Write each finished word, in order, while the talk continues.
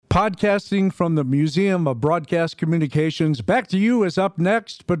Podcasting from the Museum of Broadcast Communications. Back to You is up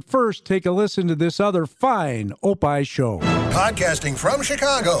next, but first, take a listen to this other fine Opie show. Podcasting from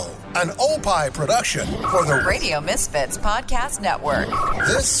Chicago, an Opie production for the Radio Misfits Podcast Network.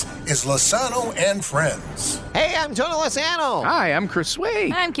 This is Lozano and Friends. Hey, I'm Tony Lozano. Hi, I'm Chris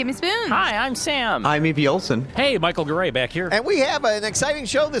Sway. I'm Kimmy Spoon. Hi, I'm Sam. I'm Evie Olson. Hey, Michael Garay back here. And we have an exciting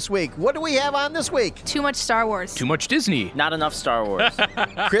show this week. What do we have on this week? Too much Star Wars. Too much Disney. Not enough Star Wars.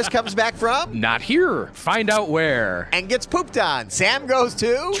 Chris comes back from? Not here. Find out where. And gets pooped on. Sam goes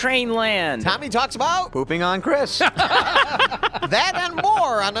to? Trainland. Tommy talks about? Pooping on Chris. That and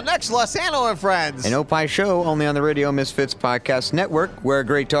more on the next Lozano and Friends. An Opie show only on the Radio Misfits Podcast Network, where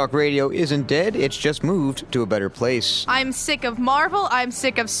Great Talk Radio isn't dead, it's just moved to a better place. I'm sick of Marvel. I'm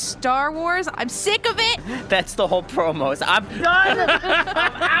sick of Star Wars. I'm sick of it. That's the whole promos. I'm done.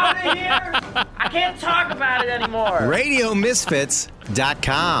 I'm out of here. I can't talk about it anymore.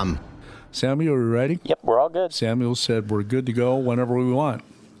 RadioMisfits.com. Samuel, are you ready? Yep, we're all good. Samuel said we're good to go whenever we want.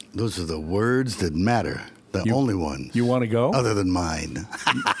 Those are the words that matter. The only ones. You want to go? Other than mine.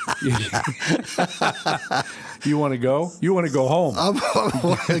 You want to go? You want to go home?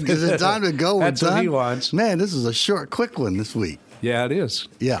 Because it's time to go. That's what he wants. Man, this is a short, quick one this week. Yeah, it is.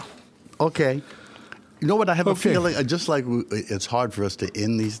 Yeah. Okay. You know what? I have a feeling, just like it's hard for us to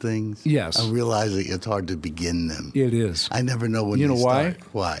end these things. Yes. I'm realizing it's hard to begin them. It is. I never know when you know why?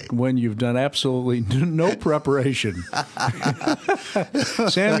 Start. Why? When you've done absolutely no preparation.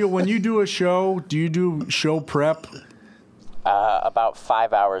 Samuel, when you do a show, do you do show prep? About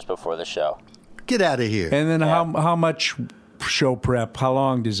 5 hours before the show. Get out of here. And then how much show prep? How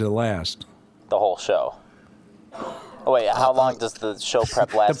long does it last? The whole show. Oh, wait, how long does the show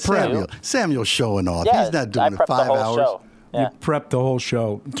prep last? Samuel's showing off. Yeah, he's not doing I it 5 the whole hours. Show. Yeah. You prep the whole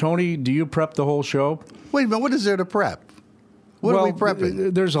show. Tony, do you prep the whole show? Wait a minute. What is there to prep? What are we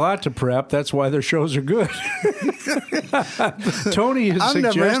prepping? There's a lot to prep. That's why their shows are good. Tony has I'm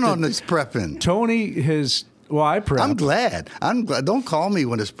suggested... never in on this prepping. Tony has... Well, I prep. I'm glad. Don't call me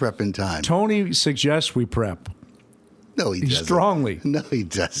when it's prepping time. Tony suggests we prep. No, he doesn't. Strongly. No, he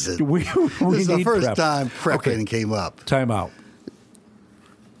doesn't. We this is the first prep. time prepping came up. Time out.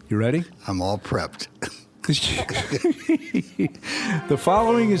 You ready? I'm all prepped. The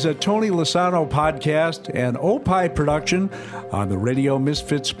following is a Tony Lozano podcast and Opie production on the Radio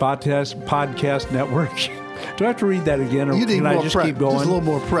Misfits Podcast Network. Do I have to read that again, or can I just keep going? Just a little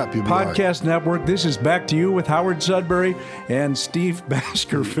more prep. You'll be Podcast Network. This is Back to You with Howard Sudbury and Steve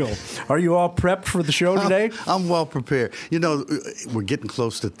Baskerville. Are you all prepped for the show today? I'm well prepared. You know, we're getting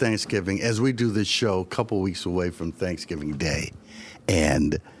close to Thanksgiving. As we do this show, a couple weeks away from Thanksgiving Day.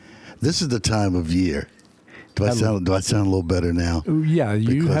 And this is the time of year. Do I sound a little better now? Yeah,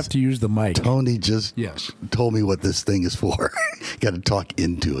 you have to use the mic. Tony just told me what this thing is for. Got to talk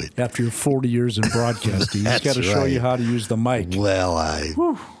into it. After your 40 years in broadcasting, he's got to show you how to use the mic. Well, I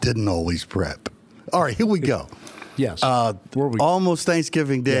didn't always prep. All right, here we go. Yes. Almost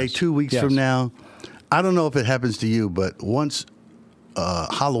Thanksgiving Day, 2 weeks from now. I don't know if it happens to you, but once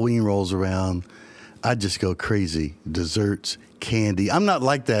Halloween rolls around, I just go crazy. Desserts, candy. I'm not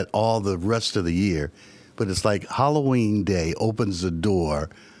like that all the rest of the year. But it's like Halloween Day opens the door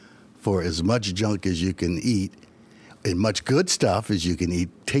for as much junk as you can eat and much good stuff as you can eat,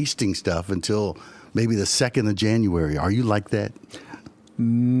 tasting stuff until maybe the 2nd of January. Are you like that?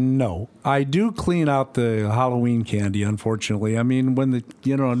 No. I do clean out the Halloween candy, unfortunately. I mean, when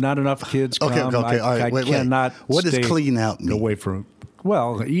not enough kids come, All right, wait. Cannot What does clean out mean? Away from,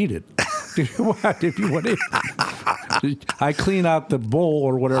 well, eat it. If you want it. I clean out the bowl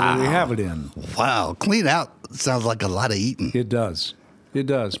or whatever we have it in. Wow. Clean out sounds like a lot of eating. It does. It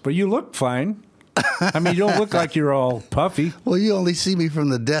does. But you look fine. I mean, you don't look like you're all puffy. Well, you only see me from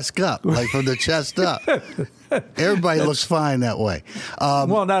the desk up, like from the chest up. Everybody looks fine that way.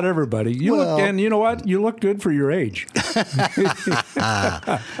 Well, not everybody. And you know what? You look good for your age.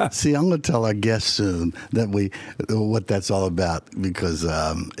 See, I'm going to tell our guests soon what that's all about because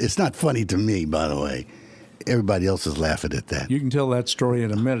it's not funny to me, by the way. Everybody else is laughing at that. You can tell that story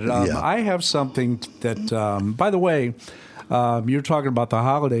in a minute. I have something that, by the way, you're talking about the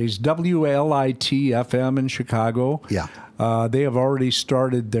holidays. WLIT-FM in Chicago. Yeah. They have already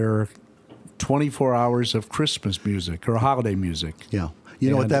started their 24 hours of Christmas music or holiday music. Yeah.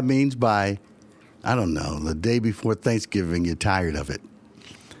 You know what that means by, I don't know, the day before Thanksgiving, you're tired of it.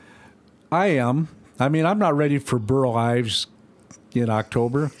 I am. I mean, I'm not ready for Burl Ives in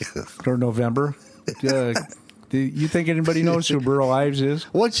October or November. You think anybody knows who Burl Ives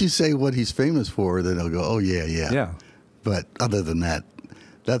is? Once you say what he's famous for, then they'll go, oh, yeah. Yeah. But other than that,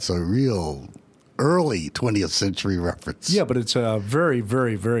 that's a real early 20th century reference. Yeah, but it's a very,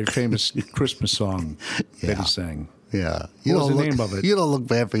 very, very famous Christmas song that Yeah. he sang. Yeah. What was the name of it? You don't look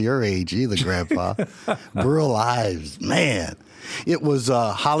bad for your age either, Grandpa. Burl Ives, man. It was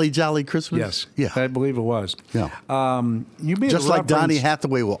Holly Jolly Christmas? Yes. Yeah. I believe it was. Yeah. You made Just a like Donny reference-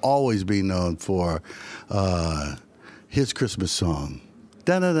 Hathaway will always be known for his Christmas song.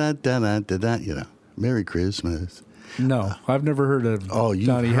 Da-da-da-da-da-da-da, you know, Merry Christmas. No, I've never heard of You've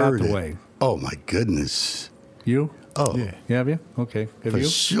Donny heard Hathaway. it. Oh, my goodness. You? Oh, Yeah. Have you? Okay. Have for you?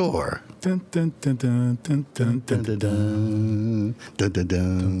 sure. Dun, dun, dun, dun, dun, dun, dun, dun, dun.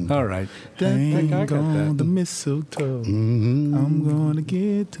 Dun-dun-dun. All right. Hang I got on the that. mistletoe. I'm gonna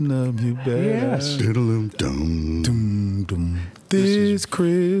get to know you better. Yes. Doodle-oom-dum. Dum, dum. This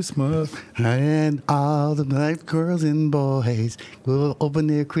Christmas. And all the nice girls and boys will open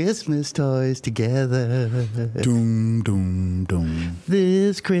their Christmas toys together. Dum, dum, dum.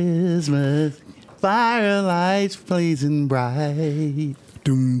 This Christmas, firelights blazing bright.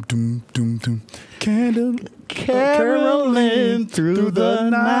 Dum, dum, dum, dum. Candle. Caroling through the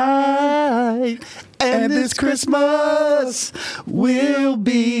night. And this Christmas will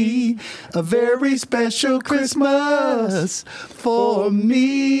be a very special Christmas for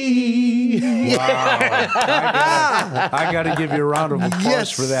me. I got to give you a round of applause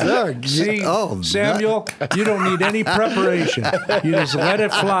Yes, for that. sir. See, Oh, Samuel, you don't need any preparation. You just let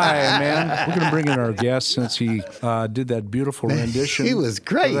it fly, man. We're going to bring in our guest since he did that beautiful rendition. he was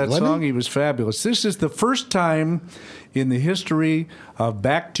great, of that wasn't song. he? He was fabulous. This is the first time in the history of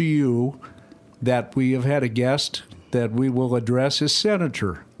Back to You that we have had a guest that we will address as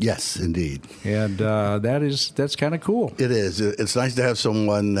senator. Yes, indeed. And that's kind of cool. It is. It's nice to have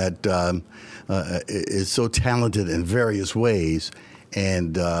someone that is so talented in various ways,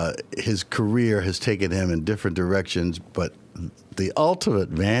 and his career has taken him in different directions. But the ultimate,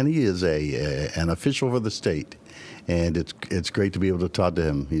 man, he is an official for the state, and it's great to be able to talk to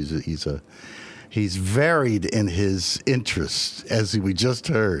him. He's varied in his interests, as we just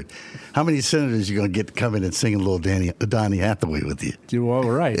heard. How many senators are you going to get to come in and sing a little Donny Hathaway with you? You're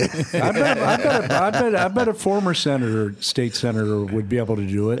all right. I bet a former state senator would be able to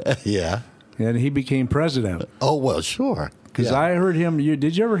do it. Yeah. And he became president. Oh, well, sure. Because I heard him.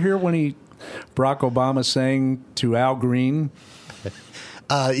 Did you ever hear when Barack Obama sang to Al Green?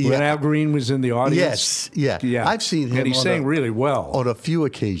 When Al Green was in the audience? Yes, yeah. I've seen him. And he sang really well. On a few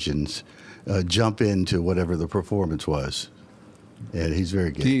occasions, jump into whatever the performance was. And he's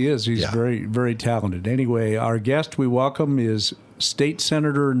very good. He is. He's very, very talented. Anyway, our guest we welcome is State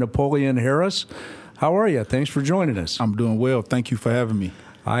Senator Napoleon Harris. How are you? Thanks for joining us. I'm doing well. Thank you for having me.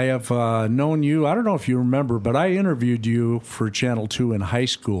 I have known you, I don't know if you remember, but I interviewed you for Channel 2 in high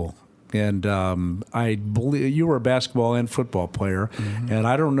school. And I believe you were a basketball and football player. Mm-hmm. And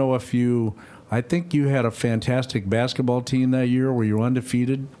I don't know if I think you had a fantastic basketball team that year. Were you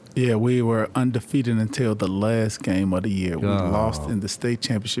undefeated? Yeah, we were undefeated until the last game of the year. We lost in the state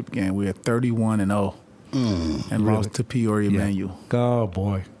championship game. We were 31-0 and lost to Peoria Manual. Oh,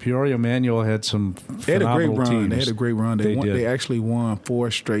 boy. Peoria Manual had some They had a great phenomenal run. teams. They had a great run. They did. They actually won 4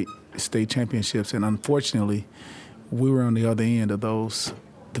 straight state championships, and unfortunately, we were on the other end of those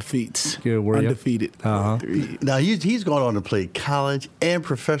defeats. Yeah, were you? Undefeated. Uh-huh. Now, he's gone on to play college and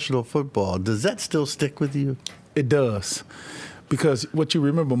professional football. Does that still stick with you? It does. Because what you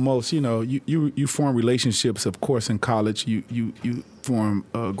remember most, you form relationships, of course, in college. You form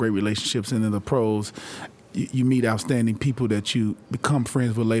great relationships, and in the pros, you meet outstanding people that you become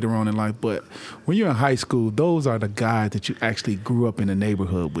friends with later on in life. But when you're in high school, those are the guys that you actually grew up in the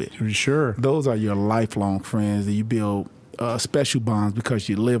neighborhood with. Sure. Those are your lifelong friends that you build special bonds because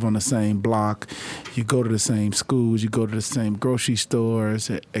you live on the same block, you go to the same schools, you go to the same grocery stores,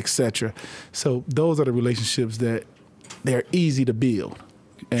 etc. So those are the relationships that they're easy to build.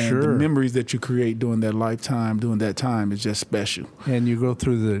 And the memories that you create during that lifetime, during that time, is just special. And you go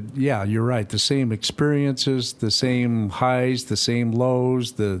through you're right, the same experiences, the same highs, the same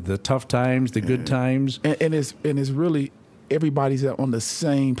lows, the tough times, the good times. And it's really, everybody's on the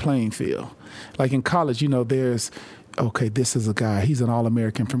same playing field. Like in college, there's, okay, this is a guy, he's an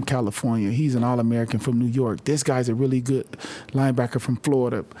All-American from California, he's an All-American from New York, this guy's a really good linebacker from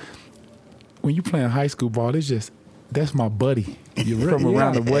Florida. When you play in high school ball, it's just, that's my buddy from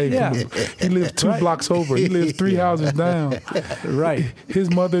around the way. Yeah. He lives 2 blocks over. He lives 3 houses down. Right.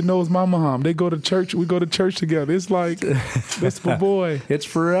 His mother knows my mom. They go to church. We go to church together. It's like, that's my boy. It's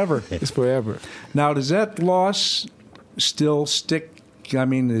forever. It's forever. Now, does that loss still stick? I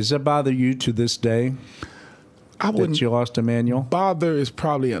mean, does that bother you to this day? I wouldn't. That you lost Emmanuel? Bother is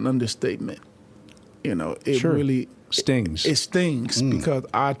probably an understatement. It Sure. really stings. It stings because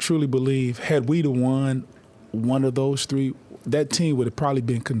I truly believe had we won one of those three, that team would have probably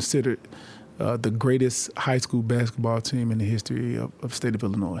been considered the greatest high school basketball team in the history of the state of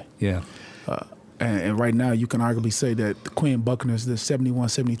Illinois. Yeah. And right now, you can arguably say that the Quinn Buccaneers, the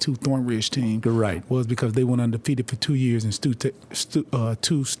 71-72 Thornridge team, You're right. was because they went undefeated for 2 years and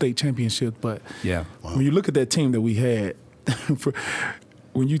two state championships. But Yeah. when you look at that team that we had,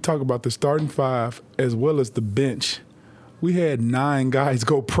 when you talk about the starting five as well as the bench, we had 9 guys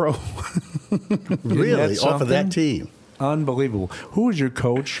go pro. Really? Off of that team? Unbelievable. Who was your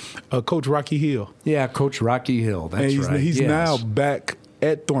coach? Coach Rocky Hill. Yeah, Coach Rocky Hill. That's and right. He's Yes. now back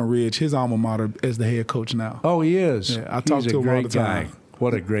at Thornridge, his alma mater, as the head coach now. Oh, he is. Yeah, I talk to him all the time. Guy.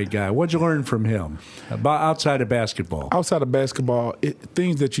 What a great guy. What'd you learn from him about outside of basketball? Outside of basketball,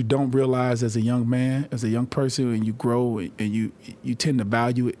 things that you don't realize as a young man, as a young person, and you grow and you tend to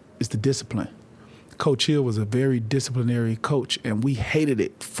value it, is the discipline. Coach Hill was a very disciplinary coach, and we hated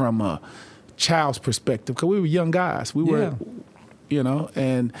it from a child's perspective because we were young guys. We were,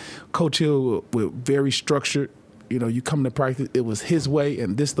 and Coach Hill was very structured. You come to practice, it was his way,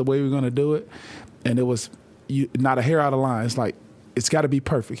 and this is the way we're going to do it. And it was not a hair out of line. It's like, it's got to be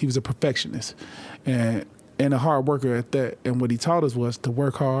perfect. He was a perfectionist and a hard worker at that. And what he taught us was to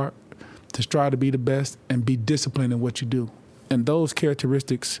work hard, to strive to be the best, and be disciplined in what you do. And those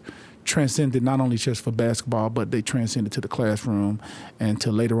characteristics transcended not only just for basketball, but they transcended to the classroom and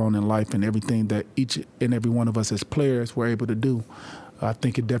to later on in life and everything that each and every one of us as players were able to do. I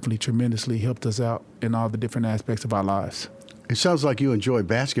think it definitely tremendously helped us out in all the different aspects of our lives. It sounds like you enjoy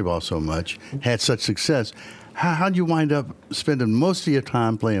basketball so much, had such success. How'd you wind up spending most of your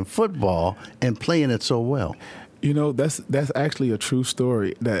time playing football and playing it so well? That's actually a true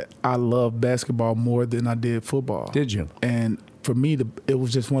story, that I love basketball more than I did football. Did you? And for me, it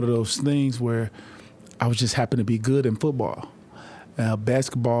was just one of those things where I was just happened to be good in football.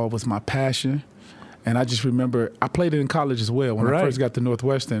 Basketball was my passion. And I just remember I played it in college as well. When I first got to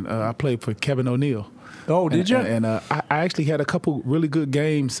Northwestern, I played for Kevin O'Neill. Oh, did you? And I actually had a couple really good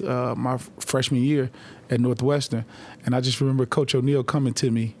games my freshman year at Northwestern. And I just remember Coach O'Neill coming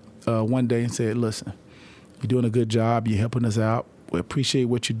to me one day and said, "Listen, you're doing a good job. You're helping us out. We appreciate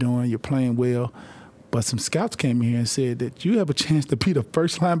what you're doing. You're playing well. But some scouts came here and said that you have a chance to be the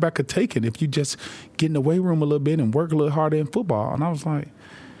first linebacker taken if you just get in the weight room a little bit and work a little harder in football." And I was like,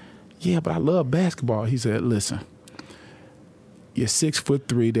 "Yeah, but I love basketball." He said, "Listen, you're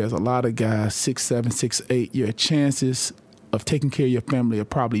 6'3". There's a lot of guys 6'7", 6'8". Your chances of taking care of your family are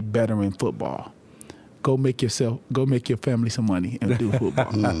probably better in football. Go make your family some money and do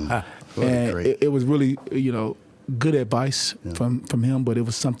football." And it was really, good advice from him, but it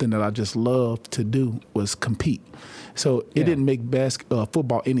was something that I just loved to do, was compete. So it didn't make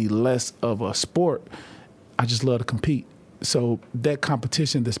football any less of a sport. I just love to compete. So that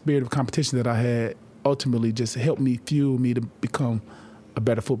competition, the spirit of competition that I had, ultimately just helped fuel me to become a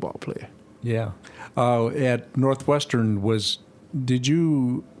better football player. Yeah. At Northwestern, did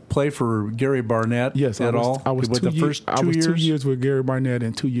you play for Gary Barnett at all? I was with the first 2 years? 2 years with Gary Barnett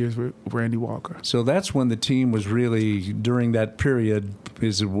and 2 years with Randy Walker. So that's when the team was really, during that period,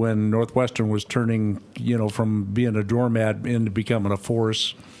 is when Northwestern was turning, from being a doormat into becoming a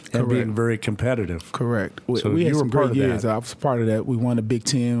force. And being very competitive. Correct. So we had you were some part great of years. that. I was part of that. We won a Big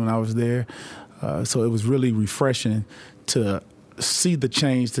Ten when I was there. So it was really refreshing to see the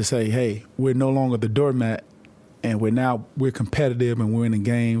change, to say, hey, we're no longer the doormat, and we're competitive and we're winning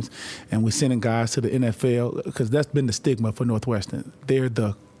games, and we're sending guys to the NFL, because that's been the stigma for Northwestern. They're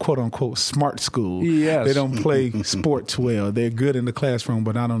the quote-unquote smart school. Yes. They don't play sports well. They're good in the classroom,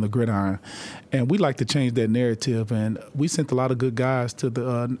 but not on the gridiron. And we like to change that narrative, and we sent a lot of good guys to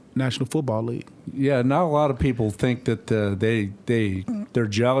the National Football League. Yeah, not a lot of people think that they're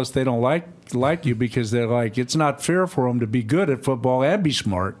jealous. They don't like you because they're like, it's not fair for them to be good at football and be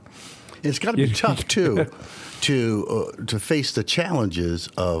smart. It's got to be tough, too, to face the challenges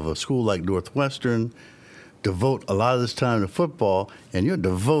of a school like Northwestern, devote a lot of this time to football, and you're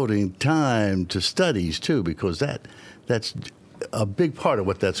devoting time to studies, too, because that's a big part of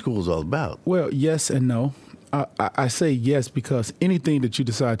what that school is all about. Well, yes and no. I say yes because anything that you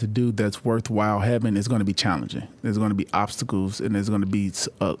decide to do that's worthwhile having is going to be challenging. There's going to be obstacles, and there's going to be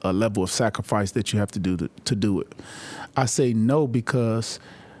a level of sacrifice that you have to do to do it. I say no because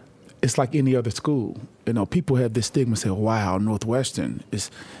it's like any other school. People have this stigma, say, wow, Northwestern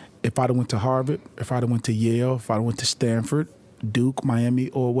is. If I'd have went to Harvard, if I'd have went to Yale, if I'd have went to Stanford, Duke, Miami,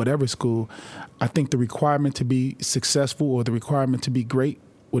 or whatever school, I think the requirement to be successful or the requirement to be great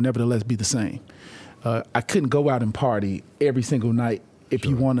will nevertheless be the same. I couldn't go out and party every single night if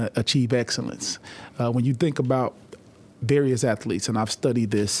you want to achieve excellence. When you think about various athletes, and I've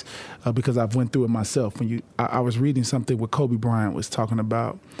studied this because I've went through it myself. I was reading something where Kobe Bryant was talking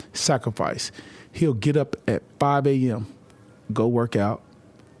about sacrifice. He'll get up at 5 a.m., go work out,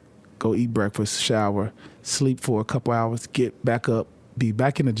 go eat breakfast, shower, sleep for a couple hours, get back up, be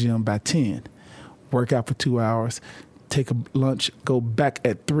back in the gym by 10, work out for 2 hours, take a lunch, go back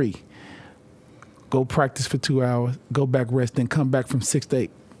at 3, go practice for 2 hours, go back rest, then come back from 6 to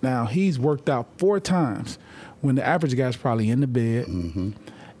 8. Now, he's worked out 4 times when the average guy's probably in the bed,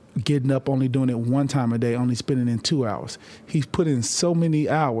 getting up, only doing it 1 time a day, only spending in 2 hours. He's put in so many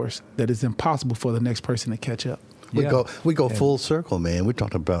hours that it's impossible for the next person to catch up. We go full circle, man. We're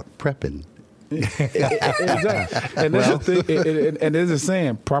talking about prepping. Exactly. And that's the thing. And there's a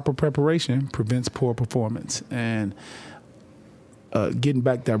saying: proper preparation prevents poor performance. And getting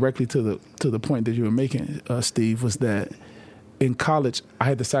back directly to the point that you were making, Steve, was that in college I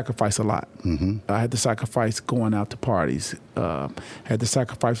had to sacrifice a lot. I had to sacrifice going out to parties. Had to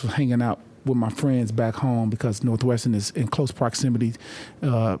sacrifice hanging out with my friends back home because Northwestern is in close proximity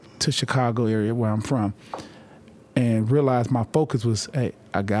to Chicago area where I'm from. And realized my focus was, hey,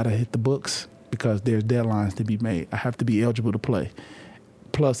 I got to hit the books because there's deadlines to be made. I have to be eligible to play.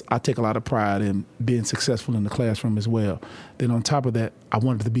 Plus, I take a lot of pride in being successful in the classroom as well. Then on top of that, I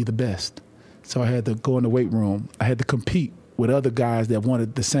wanted to be the best. So I had to go in the weight room. I had to compete with other guys that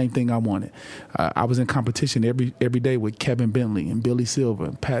wanted the same thing I wanted. I was in competition every day with Kevin Bentley and Billy Silver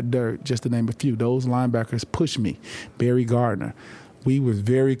and Pat Dirt, just to name a few. Those linebackers pushed me. Barry Gardner. We was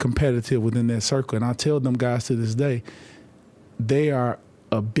very competitive within that circle. And I tell them guys to this day, they are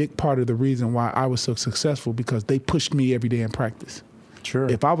a big part of the reason why I was so successful because they pushed me every day in practice. Sure.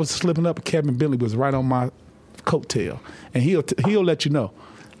 If I was slipping up, Kevin Bentley was right on my coattail. And he'll let you know,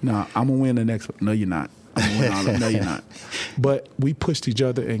 no, I'm going to win the next one. No, you're not. I'm going to win all of them. No, you're not. But we pushed each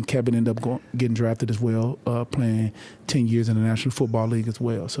other, and Kevin ended up getting drafted as well, playing 10 years in the National Football League as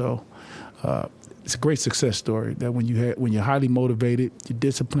well. So it's a great success story that when you're highly motivated, you're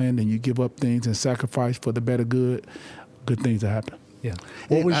disciplined, and you give up things and sacrifice for the better good things that happen. Yeah.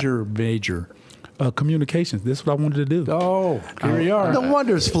 What was your major? Communications. This is what I wanted to do. Oh, here you are. No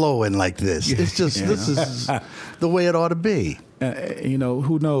wonder it's flowing like this. It's just, this is the way it ought to be.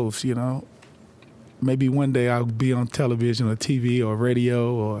 Who knows, maybe one day I'll be on television or TV or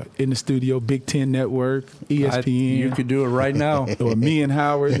radio or in the studio, Big Ten Network, ESPN. You could do it right now. Or me and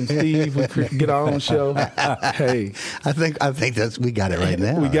Howard and Steve, we could get our own show. Hey. I think we got it right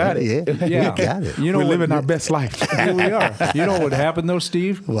now. We got it. Yeah. We got it. We're living our best life. Here we are. You know what would happen though,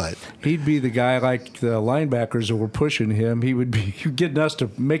 Steve? What? He'd be the guy like the linebackers that were pushing him. He would be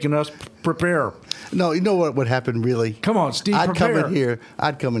making us prepare. No, you know what would happen really? Come on, Steve, I'd prepare.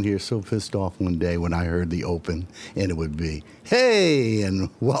 come in here so pissed off one day when I heard the open, and it would be, hey, and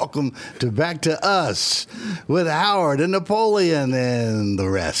welcome to Back to Us with Howard and Napoleon and the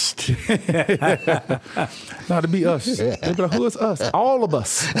rest. Now to be us. They'd be like, who is us? All of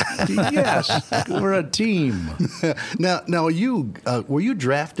us. Yes, we're a team. Now, you were you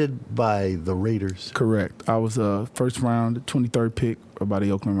drafted by the Raiders? Correct. I was first round, 23rd pick by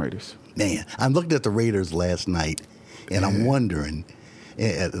the Oakland Raiders. Man, I'm looking at the Raiders last night, and I'm wondering.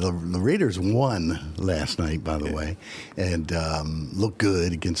 The Raiders won last night, by the way, and looked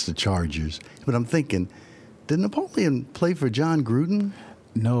good against the Chargers. But I'm thinking, did Napoleon play for John Gruden?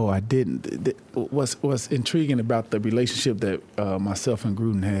 No, I didn't. What's intriguing about the relationship that myself and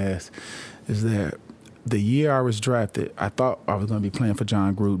Gruden has is that the year I was drafted, I thought I was going to be playing for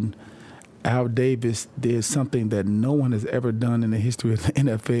John Gruden. Al Davis did something that no one has ever done in the history of the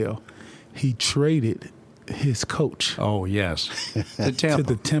NFL. He traded his coach. Oh, yes. To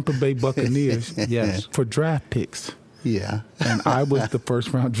the Tampa Bay Buccaneers Yes. for draft picks. Yeah. And I was the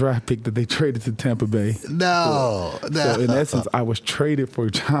first round draft pick that they traded to Tampa Bay. No. So in essence, I was traded for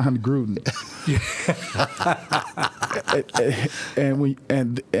John Gruden.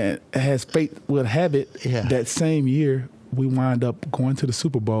 and as fate would have it, that same year we wind up going to the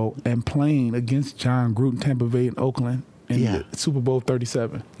Super Bowl and playing against John Gruden, Tampa Bay, and Oakland. In Super Bowl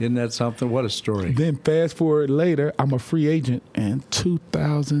 37. Isn't that something? What a story. Then fast forward later, I'm a free agent in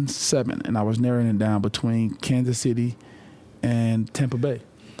 2007, and I was narrowing it down between Kansas City and Tampa Bay.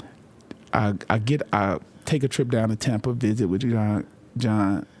 I take a trip down to Tampa, visit with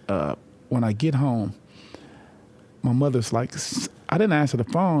John. When I get home, my mother's like, I didn't answer the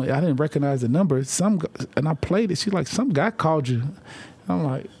phone. I didn't recognize the number. And I played it. She's like, some guy called you. I'm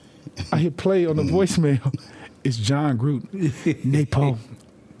like, I hit play on the voicemail. It's John Gruden. Napo,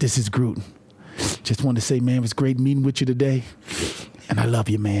 this is Gruden. Just wanted to say, man, it was great meeting with you today. And I love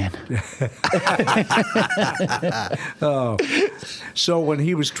you, man. Oh. So when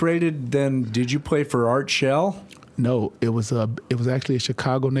he was traded, then did you play for Art Shell? No, it was actually a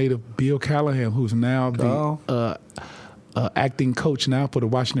Chicago native, Bill Callahan, who's now the acting coach now for the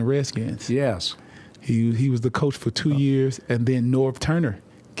Washington Redskins. Yes. He was the coach for 2 years, and then Norv Turner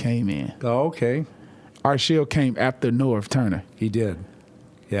came in. Oh, okay. Art Shell came after Norv Turner. He did.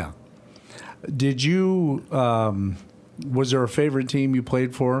 Yeah. Did you? Was there a favorite team you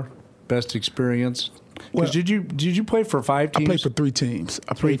played for? Best experience? Well, did you play for 5 teams? I played for 3 teams.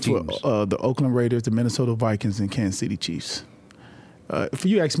 I played for the Oakland Raiders, the Minnesota Vikings, and Kansas City Chiefs. If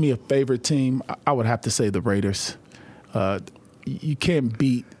you ask me a favorite team, I would have to say the Raiders. You can't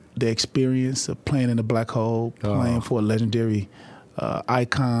beat the experience of playing in the black hole, playing for a legendary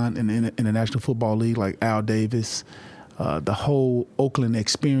icon in the National Football League like Al Davis, the whole Oakland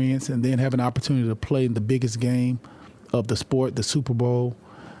experience, and then having an opportunity to play in the biggest game of the sport, the Super Bowl,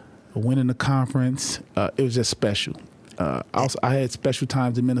 winning the conference. It was just special. Also, I had special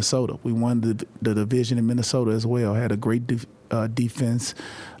times in Minnesota. We won the division in Minnesota as well. I had a great defense.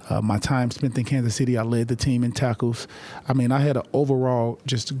 My time spent in Kansas City, I led the team in tackles. I mean, I had an overall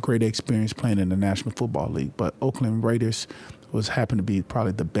just great experience playing in the National Football League. But Oakland Raiders happened to be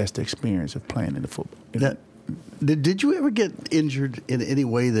probably the best experience of playing in the football. Did you ever get injured in any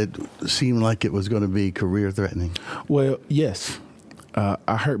way that seemed like it was going to be career-threatening? Well, yes.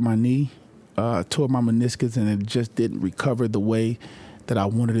 I hurt my knee, tore my meniscus, and it just didn't recover the way that I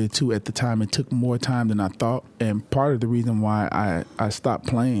wanted it to at the time. It took more time than I thought. And part of the reason why I stopped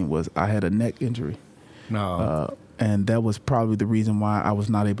playing was I had a neck injury. No. And that was probably the reason why I was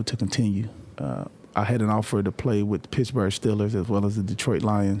not able to continue. I had an offer to play with the Pittsburgh Steelers as well as the Detroit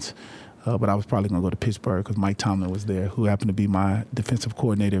Lions. But I was probably going to go to Pittsburgh because Mike Tomlin was there, who happened to be my defensive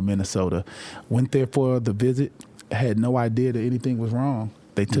coordinator in Minnesota. Went there for the visit, had no idea that anything was wrong.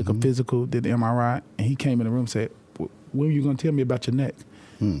 They took a physical, did the MRI, and he came in the room and said, when are you going to tell me about your neck?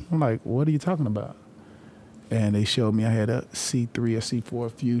 I'm like, what are you talking about? And they showed me I had a C3 or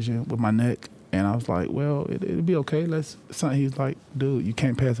C4 fusion with my neck. And I was like, well, it'll be okay. He's like, dude, you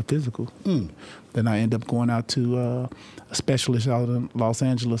can't pass a physical. Then I ended up going out to a specialist out in Los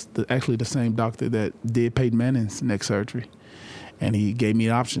Angeles, actually the same doctor that did Peyton Manning's neck surgery. And he gave me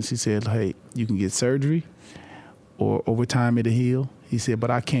options. He said, hey, you can get surgery or over time it'll heal. He said, but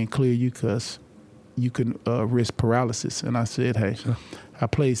I can't clear you because you can risk paralysis. And I said, hey, I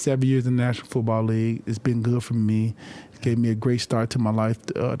played 7 years in the National Football League. It's been good for me. It gave me a great start to my life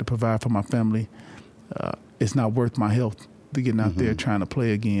to provide for my family. It's not worth my health to getting out there trying to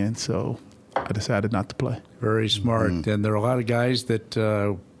play again. So I decided not to play. Very smart. And there are a lot of guys that,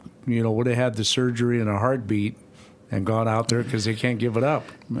 would have had the surgery in a heartbeat and gone out there because they can't give it up.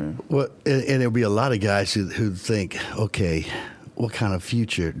 Man. Well, and there'll be a lot of guys who think, okay, what kind of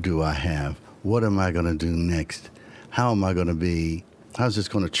future do I have? What am I going to do next? How am I going to be? How's this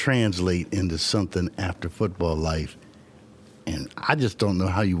going to translate into something after football life? And I just don't know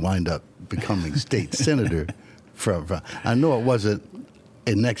how you wind up becoming state senator. I know it wasn't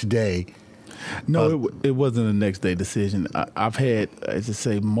a next day. No, it wasn't a next day decision. I've had, as I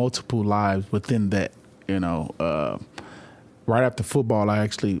say, multiple lives within that. Right after football, I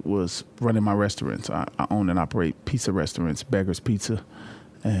actually was running my restaurants. I own and operate pizza restaurants, Beggar's Pizza,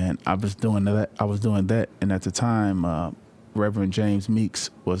 and I was doing that. And at the time, Reverend James Meeks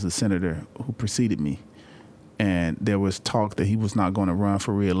was the senator who preceded me. And there was talk that he was not going to run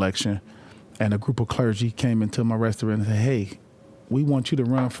for re-election. And a group of clergy came into my restaurant and said, hey, we want you to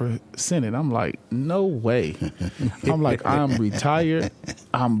run for Senate. I'm like, no way. I'm like, I'm retired.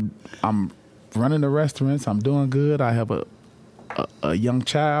 I'm running the restaurants. I'm doing good. I have a young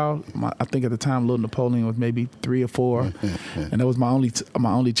child. I think at the time, little Napoleon was maybe 3 or 4, and that was my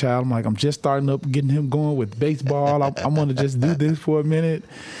only child. I'm like, I'm just starting up, getting him going with baseball. I want to just do this for a minute.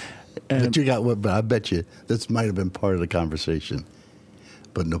 But you got what? But I bet you this might have been part of the conversation.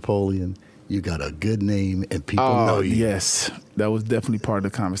 But Napoleon, you got a good name, and people know you. Yes, that was definitely part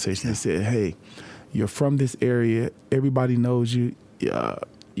of the conversation. They said, "Hey, you're from this area. Everybody knows you.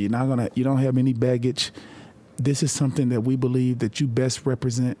 You don't have any baggage. This is something that we believe that you best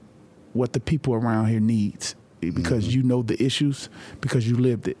represent what the people around here needs because you know the issues, because you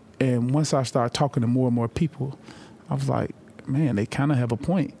lived it." And once I started talking to more and more people, I was like, man, they kind of have a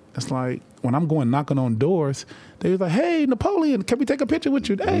point. It's like when I'm going knocking on doors, they was like, hey, Napoleon, can we take a picture with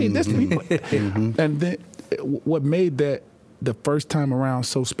you? Hey, this people. And then what made that the first time around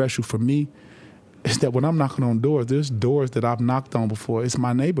so special for me is that when I'm knocking on doors, there's doors that I've knocked on before. It's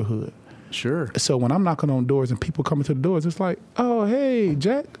my neighborhood. Sure. So when I'm knocking on doors and people coming to the doors, it's like, oh, hey,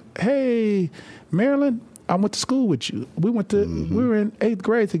 Jack. Hey, Marilyn, I went to school with you. We were in 8th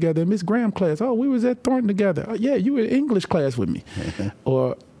grade together in Miss Graham class. Oh, we was at Thornton together. Oh, yeah, you were in English class with me.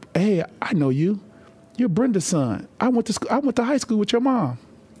 Or, hey, I know you. you're Brenda's son. I went to high school with your mom.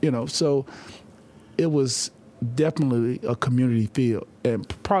 So it was definitely a community feel, and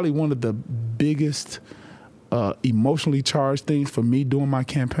probably one of the biggest emotionally charged things for me during my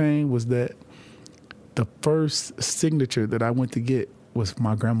campaign was that the first signature that I went to get was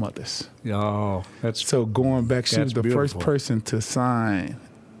my grandmother's. Oh, that's so going back. She was the beautiful. first person to sign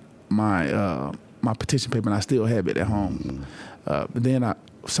my my petition paper, and I still have it at home. But then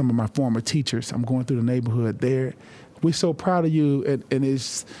some of my former teachers, I'm going through the neighborhood there. We're so proud of you, and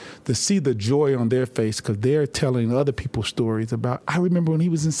it's to see the joy on their face because they're telling other people's stories about, I remember when he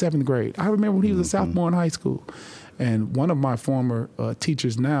was in 7th grade. I remember when he was a sophomore in high school. And one of my former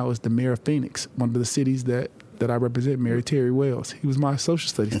teachers now is the mayor of Phoenix, one of the cities that I represent, Mayor Terry Wells. He was my social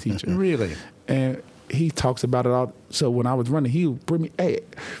studies teacher. Really? And he talks about it all. So when I was running, he would bring me, hey,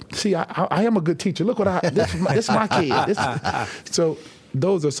 see, I am a good teacher. Look what this is my kid. So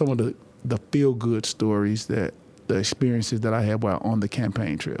those are some of the feel-good stories the experiences that I had while on the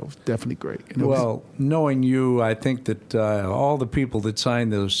campaign trail. Was definitely great. Well, knowing you, I think that all the people that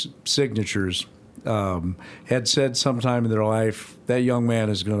signed those signatures had said sometime in their life, that young man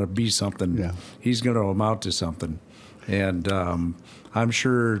is going to be something. Yeah. He's going to amount to something. And I'm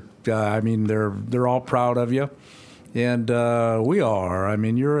sure, they're all proud of you. And we are. I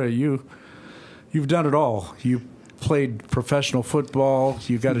mean, you've done it all. You played professional football.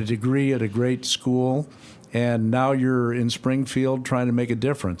 You got a degree at a great school. And now you're in Springfield trying to make a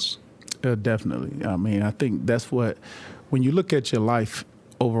difference. Definitely. I mean, I think that's what, when you look at your life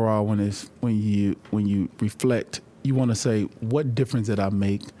overall, when you reflect, you want to say, what difference did I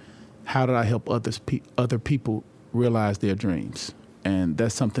make? How did I help other people realize their dreams? And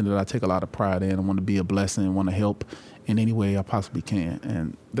that's something that I take a lot of pride in. I want to be a blessing and want to help in any way I possibly can.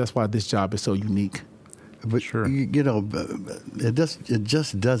 And that's why this job is so unique. But sure. It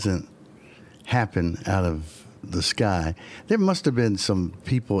just doesn't happen out of the sky. There must have been some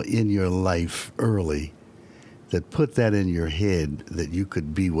people in your life early that put that in your head that you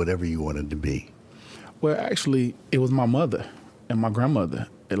could be whatever you wanted to be. Well, actually, it was my mother and my grandmother.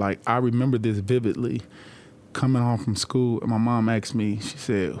 I remember this vividly. Coming home from school, and my mom asked me, she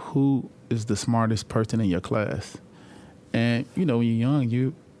said, who is the smartest person in your class? And, when you're young,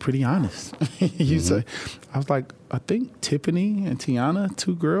 you're pretty honest. You say, I was like, I think Tiffany and Tiana,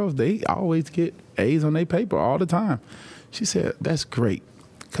 2 girls, they always get A's on their paper all the time. She said, that's great.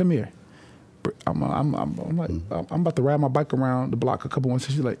 Come here. I'm about to ride my bike around the block a couple months.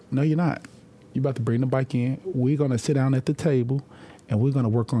 She's like, no, you're not. You're about to bring the bike in. We're going to sit down at the table, and we're going to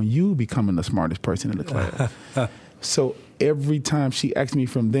work on you becoming the smartest person in the class. So every time she asked me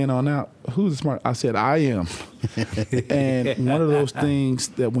from then on out, who's the smart? I said, I am. And one of those things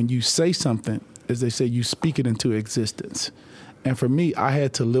that when you say something, as they say, you speak it into existence. And for me, I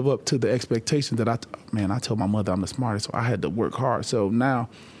had to live up to the expectation that I told my mother I'm the smartest, so I had to work hard. So now,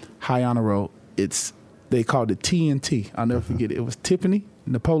 High Honor Roll, they called it TNT. I'll never forget it. It was Tiffany,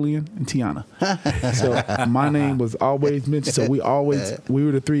 Napoleon, and Tiana. So my name was always mentioned. So we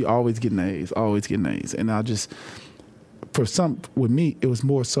were the 3 always getting A's. And with me, it was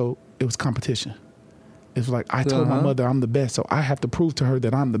more so, it was competition. It was like, I told my mother I'm the best, so I have to prove to her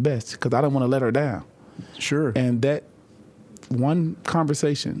that I'm the best because I don't want to let her down. Sure. And that one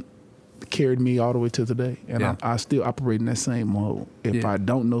conversation carried me all the way to today. And I still operate in that same mode. If I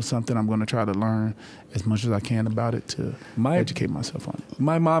don't know something, I'm going to try to learn as much as I can about it to educate myself on it.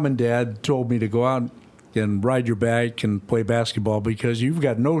 My mom and dad told me to go out and ride your bike and play basketball because you've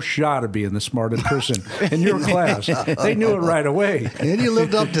got no shot of being the smartest person in your class. They knew it right away. And you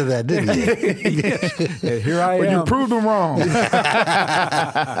lived up to that, didn't you? Yes. And here I am. But you proved them wrong.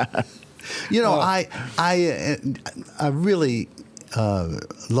 I really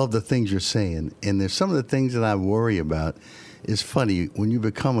love the things you're saying. And there's some of the things that I worry about. It's funny, when you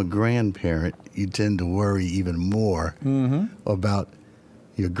become a grandparent, you tend to worry even more about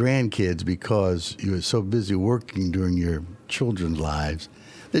your grandkids because you were so busy working during your children's lives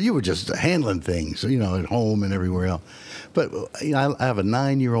that you were just handling things, at home and everywhere else. But I have a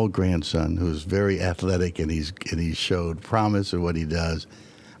 9-year-old grandson who's very athletic and he's showed promise in what he does.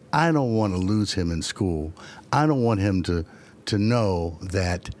 I don't want to lose him in school. I don't want him to know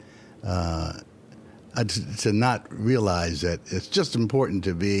that, to not realize that it's just important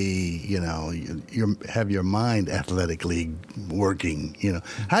to be, have your mind athletically working.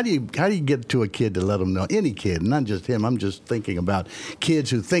 How do you get to a kid to let them know, any kid, not just him? I'm just thinking about kids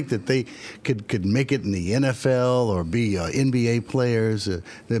who think that they could make it in the NFL or be NBA players.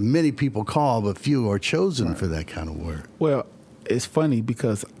 That many people call, but few are chosen for that kind of work. Well, it's funny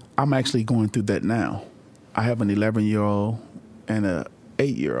because I'm actually going through that now. I have an 11-year-old and a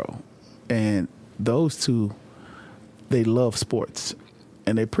 8-year-old, and those two, they love sports,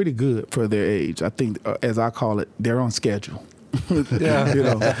 and they're pretty good for their age. I think, as I call it, they're on schedule. Yeah. You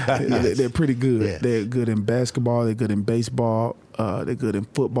know, they're pretty good. Yeah. They're good in basketball. They're good in baseball. They're good in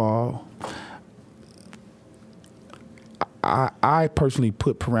football. I personally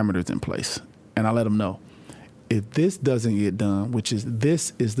put parameters in place, and I let them know, if this doesn't get done,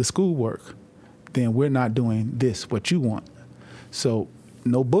 this is the schoolwork, then we're not doing this, what you want. So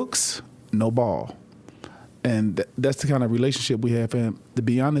no books, no ball. And that's the kind of relationship we have. And to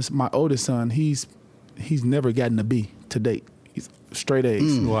be honest, my oldest son, he's never gotten a B to date. He's straight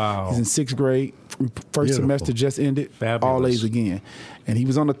A's. Wow. He's in 6th grade. First semester just ended. Fabulous. All A's again. And he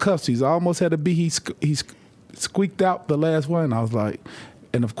was on the cusp. He's almost had a B. He squeaked out the last one. I was like,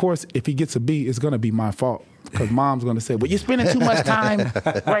 and of course, if he gets a B, it's going to be my fault. Because mom's going to say, well, you're spending too much time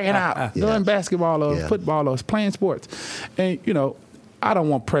working out, doing basketball or football or playing sports. And, you know, I don't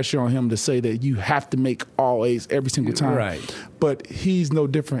want pressure on him to say that you have to make all A's every single time. Right. But he's no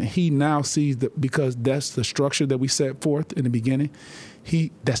different. He now sees that, because that's the structure that we set forth in the beginning,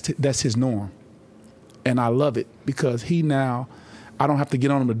 that's his norm. And I love it, because I don't have to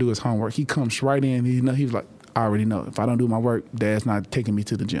get on him to do his homework. He comes right in. He's like, I already know. If I don't do my work, Dad's not taking me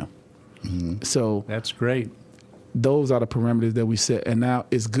to the gym. Mm-hmm. So that's great. Those are the parameters that we set. And now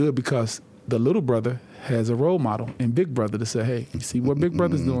it's good, because the little brother has a role model in Big Brother to say, hey, you see what Big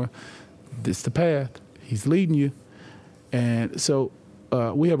Brother's doing? This is the path. He's leading you. And so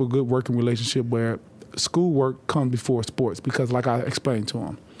we have a good working relationship where schoolwork comes before sports, because like I explained to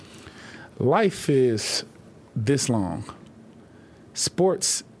him, life is this long.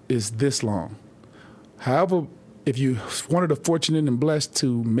 Sports is this long. However, if you're one of the fortunate and blessed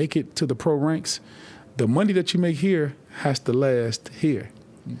to make it to the pro ranks, the money that you make here has to last here.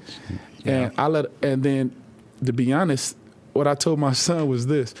 Yeah. And then, to be honest, what I told my son was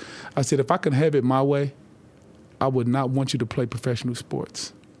this. I said, if I can have it my way, I would not want you to play professional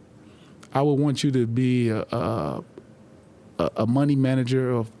sports. I would want you to be a money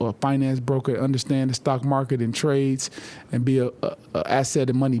manager or a finance broker, understand the stock market and trades, and be a asset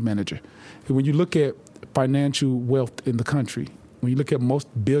and money manager. And when you look at financial wealth in the country, when you look at most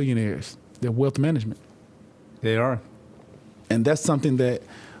billionaires, they're wealth management. They are. And that's something that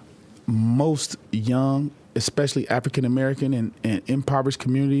most young, especially African-American and impoverished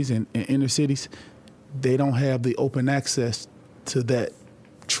communities and inner cities, they don't have the open access to that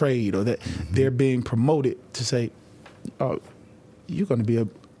trade, or that they're being promoted to say, oh, you're going to be a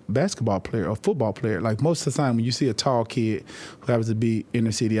basketball player or football player. Like most of the time when you see a tall kid who happens to be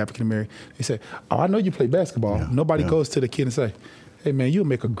inner city African-American, they say, oh, I know you play basketball. Yeah, Nobody goes to the kid and say, hey, man, you'll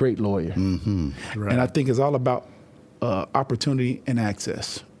make a great lawyer. Mm-hmm. Right. And I think it's all about opportunity and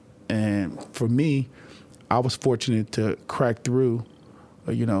access. And for me, I was fortunate to crack through,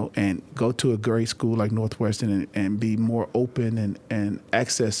 and go to a great school like Northwestern and be more open and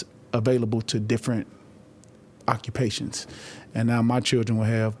access available to different occupations. And now my children will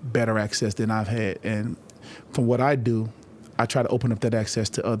have better access than I've had. And from what I do, I try to open up that access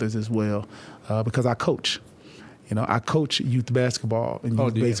to others as well, because I coach. I coach youth basketball and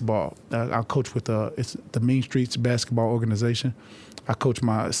youth baseball. I coach with it's the Mean Streets Basketball Organization. I coach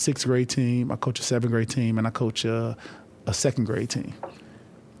my 6th grade team, I coach a 7th grade team, and I coach a 2nd grade team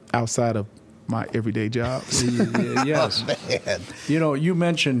outside of my everyday jobs. Yes. Oh, man. You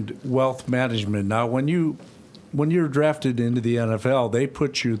mentioned wealth management. Now, when you're drafted into the NFL, they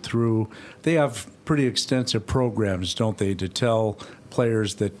put you through, they have pretty extensive programs, don't they, to tell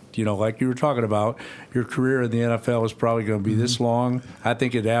players that, like you were talking about, your career in the NFL is probably going to be this long. I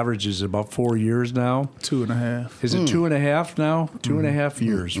think it averages about 4 years now. 2.5. Is it 2.5 now? 2.5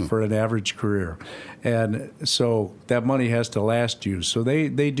 years for an average career. And so that money has to last you. So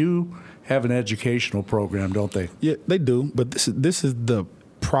they do have an educational program, don't they? Yeah, they do. But this is the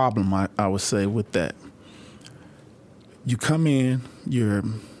problem, I would say, with that. You come in, you're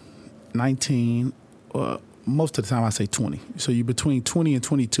 19, most of the time I say 20. So you're between 20 and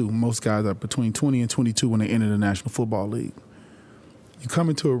 22. Most guys are between 20 and 22 when they enter the National Football League. You come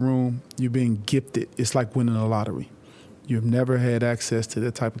into a room, you're being gifted. It's like winning a lottery. You've never had access to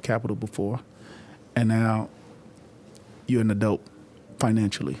that type of capital before. And now you're an adult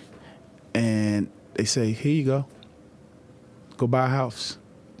financially. And they say, here you go. Go buy a house.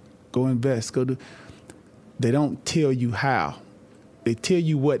 Go invest. Go do. They don't tell you how. They tell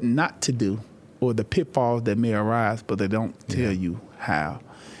you what not to do or the pitfalls that may arise, but they don't tell you how.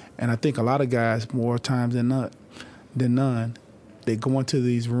 And I think a lot of guys, more times than none, they go into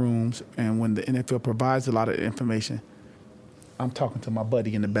these rooms, and when the NFL provides a lot of information, I'm talking to my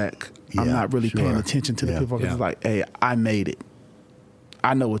buddy in the back. I'm not really paying attention to the pitfalls. It's like, hey, I made it.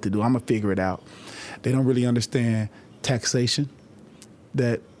 I know what to do. I'm going to figure it out. They don't really understand taxation,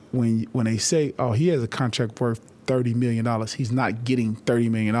 that when they say, oh, he has a contract worth $30 million, he's not getting $30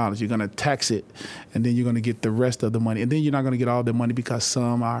 million. You're going to tax it, and then you're going to get the rest of the money. And then you're not going to get all the money because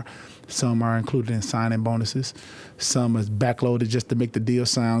some are included in signing bonuses. Some is backloaded just to make the deal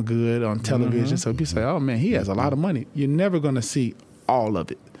sound good on television. So people say, oh, man, he has a lot of money. You're never going to see all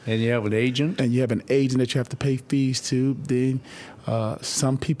of it. And you have an agent? And you have an agent that you have to pay fees to. Then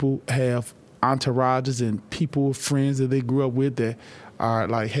some people have entourages and people, friends that they grew up with that are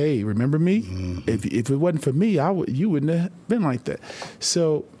like, hey, remember me? If it wasn't for me, you wouldn't have been like that.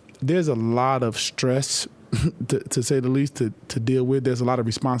 So there's a lot of stress, to say the least, to deal with. There's a lot of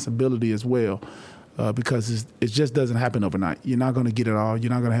responsibility as well, because it just doesn't happen overnight. You're not going to get it all.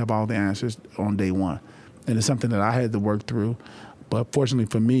 You're not going to have all the answers on day one. And it's something that I had to work through. But fortunately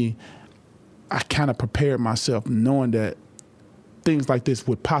for me, I kind of prepared myself knowing that things like this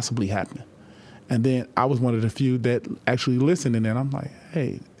would possibly happen. And then I was one of the few that actually listened, and then I'm like,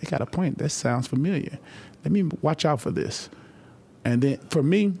 hey, they got a point. That sounds familiar. Let me watch out for this. And then for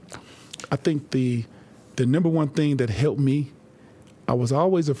me, I think the number one thing that helped me, I was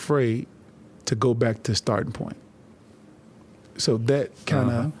always afraid to go back to starting point. So that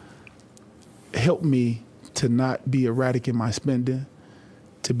kind of helped me to not be erratic in my spending,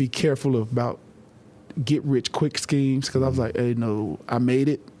 to be careful about get-rich-quick schemes, because I was like, hey, no, I made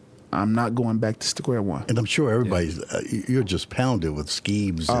it. I'm not going back to square one. And I'm sure everybody's, you're just pounded with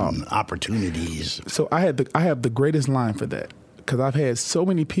schemes and opportunities. So I have the greatest line for that, because I've had so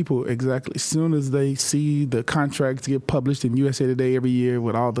many people exactly, as soon as they see the contracts get published in USA Today every year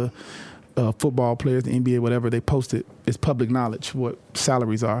with all the football players, the NBA, whatever, they post it. It's public knowledge what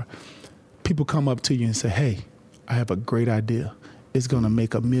salaries are. People come up to you and say, hey, I have a great idea. It's going to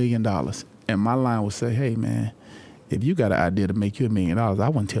make $1 million. And my line would say, hey, man, if you got an idea to make you $1 million, I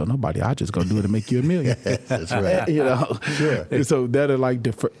wouldn't tell nobody. I just go do it to make you $1 million. That's right. Sure. And so that'll like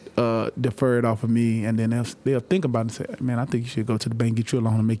defer it off of me, and then they'll think about it and say, man, I think you should go to the bank, get you a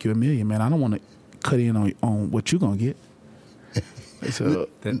loan and make you $1 million, man. I don't want to cut in on what you're gonna get. So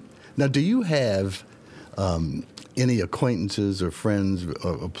now, do you have any acquaintances or friends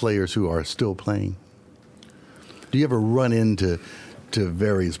or players who are still playing? Do you ever run into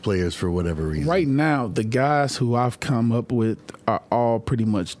various players for whatever reason? Right now, the guys who I've come up with are all pretty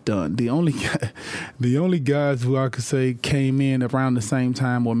much done. The only guys who I could say came in around the same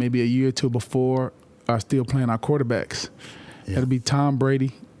time or maybe a year or two before are still playing our quarterbacks. Yeah. That'll be Tom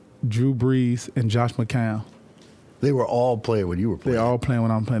Brady, Drew Brees, and Josh McCown. They were all playing when you were playing. They're all playing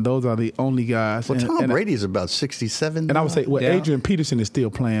when I'm playing. Those are the only guys. Well, Tom Brady is about 67 And I would say, Adrian Peterson is still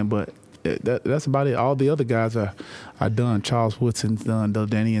playing, but that's about it. All the other guys are done. Charles Woodson's done.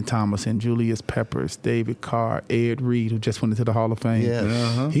 Danian Thomas and Julius Peppers, David Carr, Ed Reed, who just went into the Hall of Fame.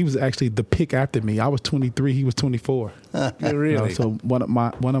 Yes. He was actually the pick after me. I was 23. He was 24. Really? So one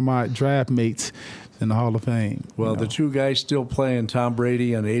of my draft mates in the Hall of Fame. Well, the two guys still playing, Tom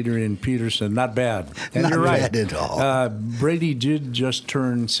Brady and Adrian Peterson, not bad. And not you're right. bad at all. Brady did just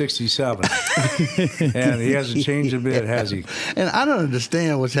turn 67, and he hasn't changed a bit, has he? And I don't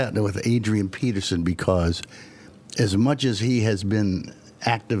understand what's happening with Adrian Peterson, because as much as he has been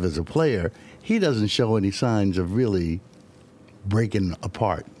active as a player, he doesn't show any signs of really breaking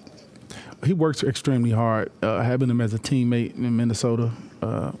apart. He works extremely hard. Having him as a teammate in Minnesota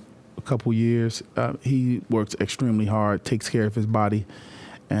a couple years, he works extremely hard, takes care of his body,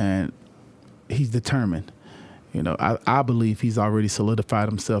 and he's determined. You know, I believe he's already solidified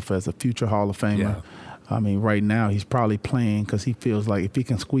himself as a future Hall of Famer. Yeah. I mean, right now he's probably playing because he feels like if he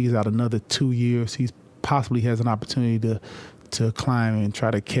can squeeze out another 2 years, he's possibly has an opportunity to climb and try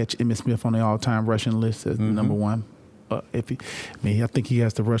to catch Emmitt Smith on the all-time rushing list as number one. I think he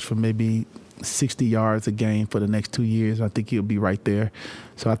has to rush for maybe 60 yards a game for the next 2 years. I think he'll be right there.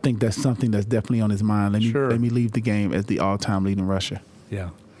 So I think that's something that's definitely on his mind. Let me leave the game as the all-time leading rusher. Yeah,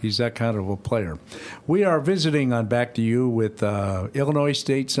 he's that kind of a player. We are visiting on Back to You with Illinois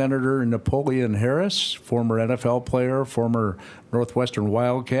State Senator Napoleon Harris, former NFL player, former Northwestern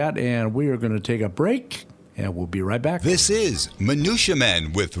Wildcat, and we are going to take a break, and we'll be right back. This is Minutia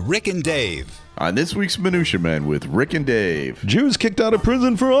Men with Rick and Dave. On this week's Minutia Men with Rick and Dave. Jews kicked out of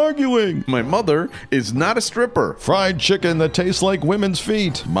prison for arguing. My mother is not a stripper. Fried chicken that tastes like women's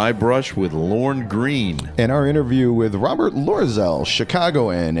feet. My brush with Lorne Green. And our interview with Robert Loerzel,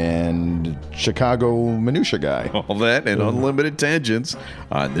 Chicagoan and Chicago Minutia guy. All that and unlimited tangents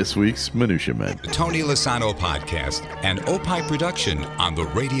on this week's Minutia Men. Tony Lasano Podcast, an Opie production on the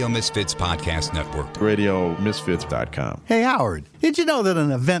Radio Misfits Podcast Network. RadioMisfits.com. Hey, Howard, did you know that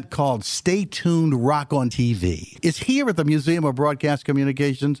an event called State tuned Rock on TV. It's here at the Museum of Broadcast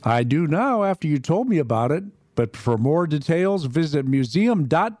Communications. I do now after you told me about it, but for more details, visit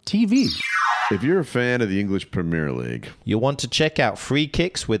museum.tv. If you're a fan of the English Premier League, you'll want to check out Free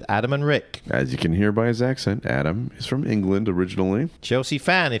Kicks with Adam and Rick. As you can hear by his accent, Adam is from England originally. Chelsea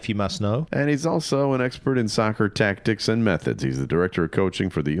fan, if you must know. And he's also an expert in soccer tactics and methods. He's the director of coaching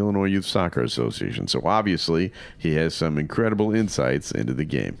for the Illinois Youth Soccer Association. So obviously, he has some incredible insights into the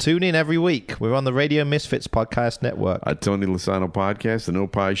game. Tune in every week. We're on the Radio Misfits Podcast Network. A Tony Lasano podcast, an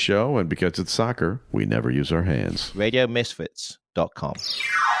Opie show, and because it's soccer, we never use our hands. RadioMisfits.com.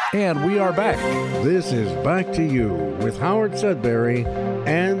 And we are back. This is Back to You with Howard Sudbury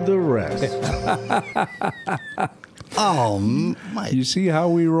and the rest. Oh, my. You see how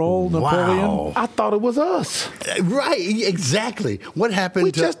we roll, Napoleon? Wow. I thought it was us. Right, exactly. What happened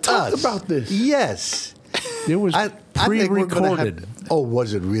We to us? just talked about this. Yes. It was pre-recorded. Oh,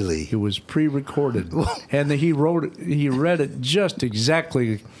 was it really? It was pre-recorded. And he read it just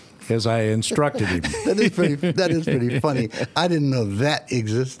exactly as I instructed him. That is pretty funny. I didn't know that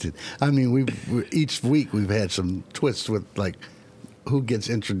existed. I mean, each week we've had some twists with like who gets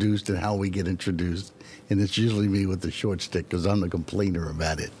introduced and how we get introduced, and it's usually me with the short stick because I'm the complainer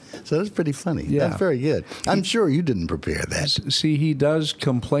about it. So that's pretty funny. Yeah. That's very good. I'm sure you didn't prepare that. See, he does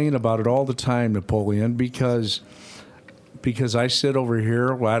complain about it all the time, Napoleon, because I sit over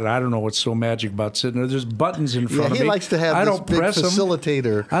here. Well, I don't know what's so magic about sitting there. There's buttons in front of me. He likes to have I this don't big press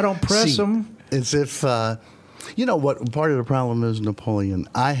facilitator. I don't press seat. them. It's if, you know what, part of the problem is, Napoleon,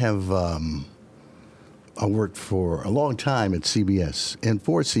 I have I worked for a long time at CBS. And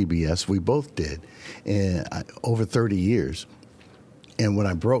for CBS, we both did, and over 30 years. And when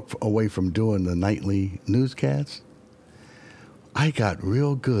I broke away from doing the nightly newscasts, I got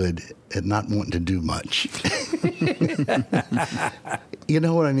real good at not wanting to do much. You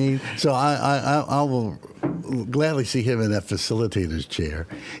know what I mean? So I will gladly see him in that facilitator's chair.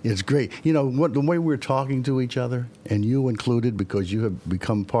 It's great. You know, the way we're talking to each other, and you included, because you have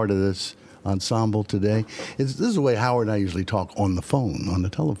become part of this ensemble today, this is the way Howard and I usually talk on the phone, on the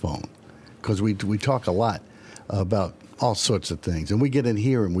telephone, because we talk a lot about all sorts of things. And we get in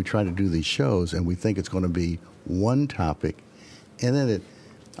here and we try to do these shows, and we think it's going to be one topic. And then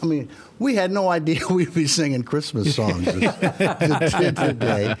we had no idea we'd be singing Christmas songs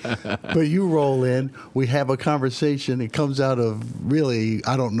today. But you roll in, we have a conversation. It comes out of really,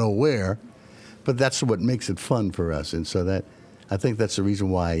 I don't know where, but that's what makes it fun for us. And so I think that's the reason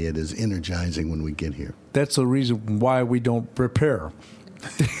why it is energizing when we get here. That's the reason why we don't prepare.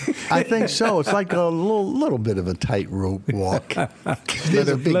 I think so. It's like a little bit of a tightrope walk. Let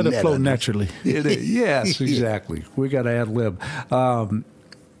it flow naturally. Yes, exactly. We got to ad lib.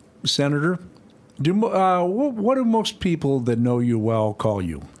 Senator, what do most people that know you well call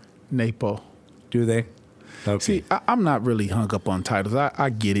you? Napo. Do they? Okay. See, I'm not really hung up on titles. I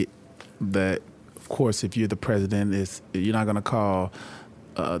get it that, of course, if you're the president, you're not going to call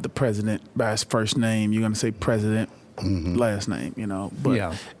the president by his first name. You're going to say president. Mm-hmm. Last name, you know. But,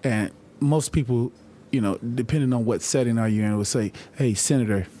 yeah. And most people, you know, depending on what setting are you in, will say, hey,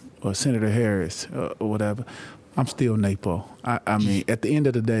 Senator or Senator Harris or whatever. I'm still Napo. I mean, at the end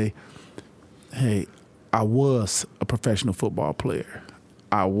of the day, hey, I was a professional football player.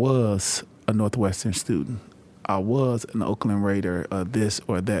 I was a Northwestern student. I was an Oakland Raider, this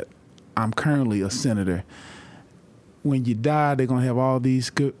or that. I'm currently a senator. When you die, they're going to have all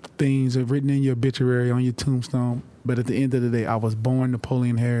these good things written in your obituary on your tombstone. But at the end of the day, I was born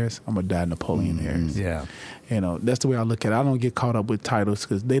Napoleon Harris. I'm going to die Napoleon Harris. Yeah. You know, that's the way I look at it. I don't get caught up with titles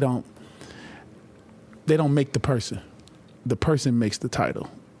because they don't make the person. The person makes the title.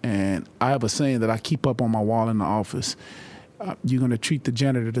 And I have a saying that I keep up on my wall in the office. You're going to treat the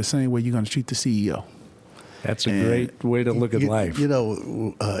janitor the same way you're going to treat the CEO. That's a great way to look at life. You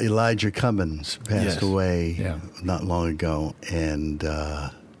know, Elijah Cummings passed away not long ago, and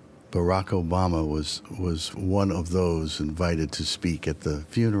Barack Obama was one of those invited to speak at the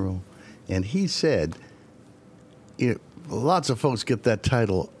funeral. And he said, lots of folks get that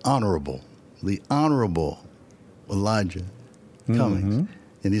title honorable, the Honorable Elijah Cummings. Mm-hmm.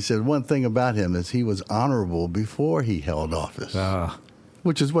 And he said one thing about him is he was honorable before he held office,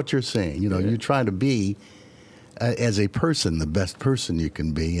 which is what you're saying. You know, you try to be, as a person, the best person you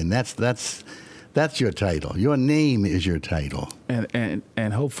can be, and that's your title. Your name is your title.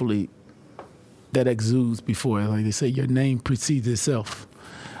 And hopefully that exudes before. Like they say, your name precedes itself.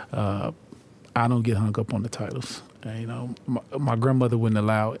 I don't get hung up on the titles. You know, my grandmother wouldn't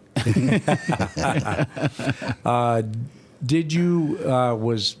allow it. Did you,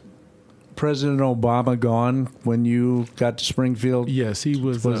 was President Obama gone when you got to Springfield? Yes, he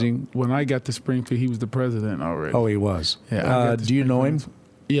was. When I got to Springfield, he was the president already. Oh, he was. Yeah. Do you know him?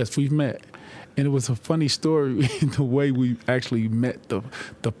 Yes, we've met. And it was a funny story, the way we actually met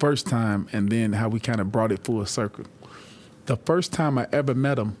the first time and then how we kind of brought it full circle. The first time I ever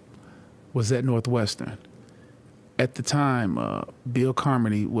met him was at Northwestern. At the time, Bill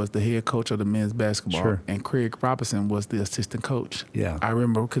Carmody was the head coach of the men's basketball, and Craig Robinson was the assistant coach. Yeah, I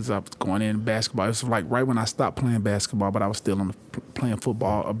remember because I was going in basketball. It was like right when I stopped playing basketball, but I was still playing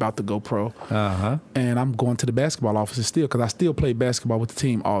football, about to go pro. Uh-huh. And I'm going to the basketball office still because I still play basketball with the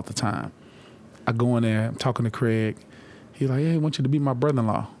team all the time. I go in there, I'm talking to Craig. He's like, hey, I want you to be my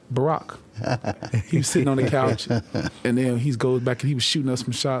brother-in-law, Barack. He was sitting on the couch, and then he goes back and he was shooting us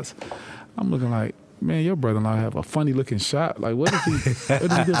some shots. I'm looking like, man, your brother-in-law have a funny-looking shot. Like, what is he? What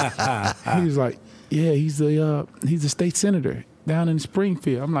is he? He was like, yeah, he's the state senator down in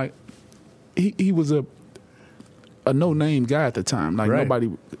Springfield. I'm like, he was a no-name guy at the time. Like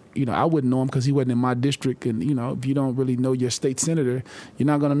nobody, I wouldn't know him because he wasn't in my district. And if you don't really know your state senator, you're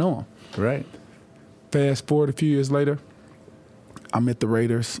not gonna know him. Right. Fast forward a few years later, I'm at the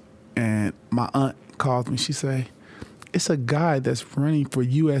Raiders, and my aunt calls me. She say, it's a guy that's running for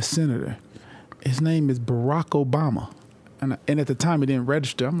U.S. Senator. His name is Barack Obama. And at the time, it didn't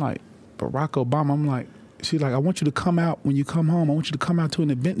register. I'm like, Barack Obama? I'm like, she's like, I want you to come out when you come home. I want you to come out to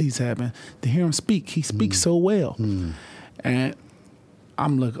an event he's having to hear him speak. He speaks so well. And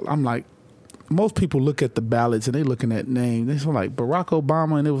I'm like, most people look at the ballots and they looking at names. They're like Barack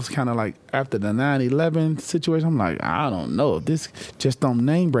Obama, and it was kind of like after the 9/11 situation. I'm like, I don't know. This just on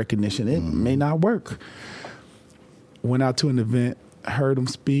name recognition, it may not work. Went out to an event, heard him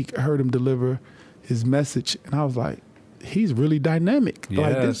speak, heard him deliver his message, and I was like, he's really dynamic. Yes.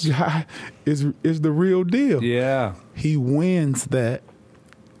 Like, this guy is the real deal. Yeah. He wins that,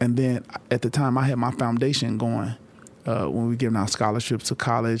 and then at the time I had my foundation going. When we were giving out scholarships to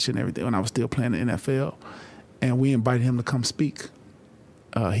college and everything, when I was still playing the NFL, and we invited him to come speak.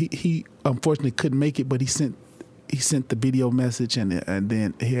 He unfortunately couldn't make it, but he sent the video message, and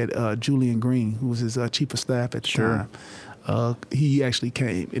then he had Julian Green, who was his chief of staff at the time. He actually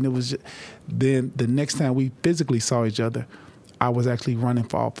came, and it was then the next time we physically saw each other, I was actually running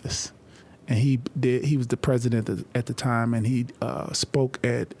for office, and he was the president at the time, and he spoke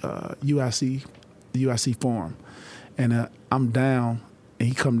at UIC, the UIC forum. And I'm down, and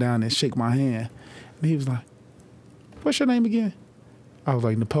he come down and shake my hand. And he was like, what's your name again? I was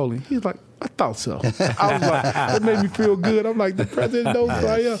like, Napoleon. He was like, I thought so. I was like, that made me feel good. I'm like, the president knows who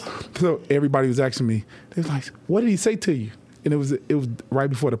I am. So everybody was asking me, they was like, what did he say to you? And it was right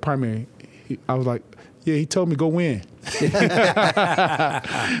before the primary. I was like, yeah, he told me go win. Yeah,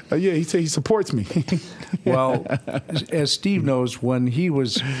 he said he supports me. Well, as Steve knows, when he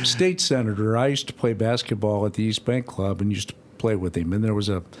was state senator, I used to play basketball at the East Bank Club and used to play with him. And there was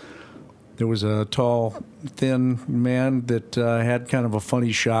a tall, thin man that had kind of a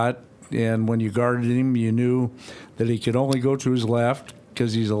funny shot. And when you guarded him, you knew that he could only go to his left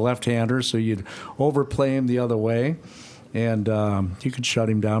because he's a left-hander, so you'd overplay him the other way. And you could shut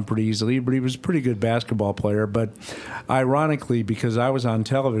him down pretty easily, but he was a pretty good basketball player. But ironically, because I was on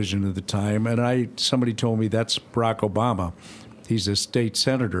television at the time, and somebody told me that's Barack Obama. He's a state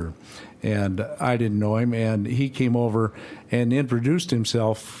senator, and I didn't know him. And he came over and introduced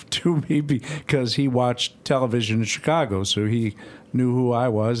himself to me because he watched television in Chicago, so he knew who I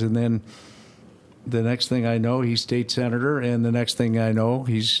was. And then the next thing I know, he's state senator, and the next thing I know,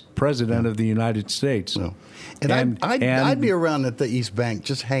 he's president of the United States. No. And I'd be around at the East Bank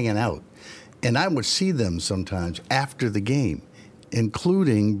just hanging out, and I would see them sometimes after the game,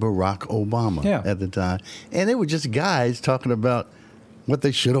 including Barack Obama at the time. And they were just guys talking about what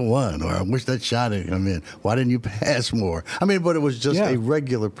they should have won, or I wish that shot had come in. Why didn't you pass more? I mean, but it was just a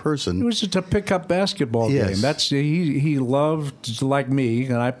regular person. It was just a pickup basketball game. That's he loved, like me,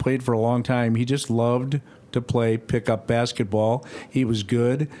 and I played for a long time. He just loved to play pickup basketball. He was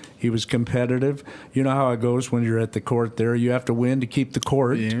good. He was competitive. You know how it goes when you're at the court there. You have to win to keep the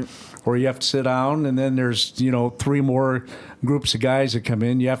court, or you have to sit down, and then there's 3 more groups of guys that come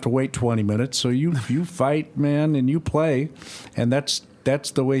in. You have to wait 20 minutes. So you fight, man, and you play, and that's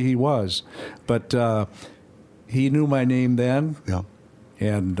the way he was. But he knew my name then. Yeah.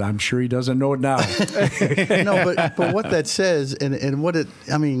 And I'm sure he doesn't know it now. No, but what that says, and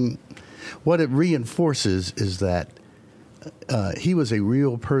what it reinforces is that he was a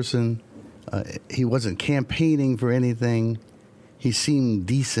real person. He wasn't campaigning for anything. He seemed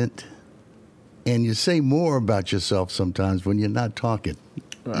decent. And you say more about yourself sometimes when you're not talking.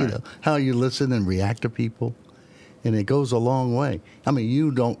 Right. How you listen and react to people. And it goes a long way. I mean,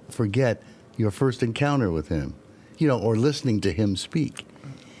 you don't forget your first encounter with him, or listening to him speak.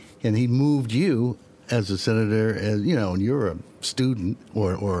 And he moved you as a senator, and you're a student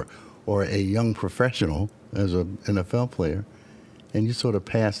or a young professional as an NFL player, and you sort of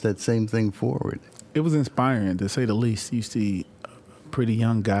passed that same thing forward. It was inspiring, to say the least. You see a pretty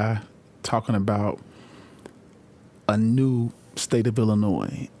young guy talking about a new state of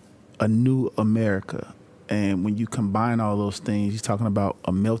Illinois, a new America. And when you combine all those things, he's talking about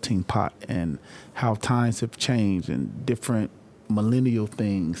a melting pot and how times have changed and different millennial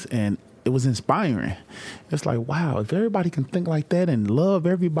things. And it was inspiring. It's like, wow, if everybody can think like that and love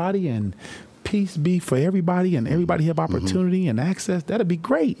everybody and peace be for everybody and everybody have opportunity and access, that'd be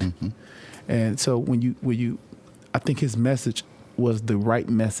great. And so when you, I think his message was the right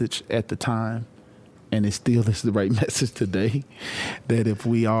message at the time, and it still is the right message today, that if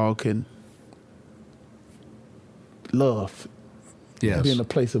we all can love, be in a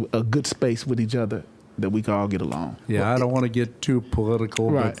place of a good space with each other, that we can all get along. Yeah, I don't want to get too political,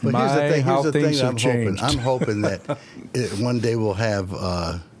 right. but here's the thing I'm changed. I'm hoping that one day we'll have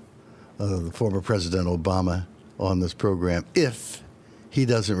the former President Obama on this program, if he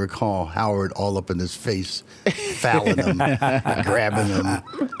doesn't recall Howard all up in his face, fouling him, grabbing him,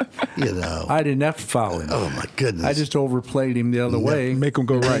 I didn't have to foul him. Oh, my goodness. I just overplayed him the other way. Make him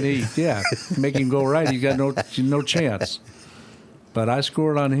go right. Make him go right. He got no chance. But I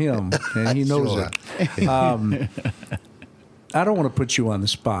scored on him, and he knows it. I don't want to put you on the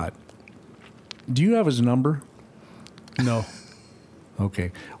spot. Do you have his number? No.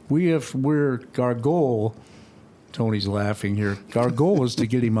 Okay. Our goal, Tony's laughing here, our goal is to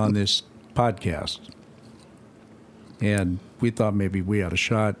get him on this podcast. And we thought maybe we had a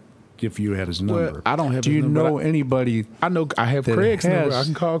shot if you had his number. Well, I don't have Do his you number. know anybody? I know I have Craig's number. I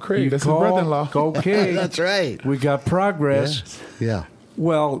can call Craig. That's his brother-in-law. Okay. That's right. We got progress. Yes. Yeah.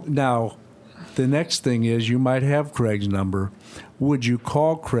 Well, now, the next thing is you might have Craig's number. Would you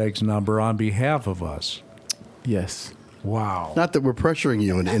call Craig's number on behalf of us? Yes. Wow. Not that we're pressuring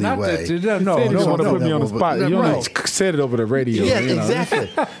you in any way. You don't want to put me on the spot. You don't said it over the radio. Yeah, exactly.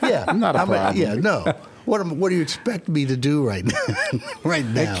 Yeah. Not a problem. No. What do you expect me to do right now?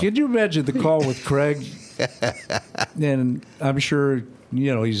 Hey, could you imagine the call with Craig? And I'm sure,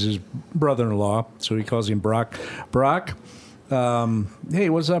 he's his brother-in-law, so he calls him Brock. Brock, hey,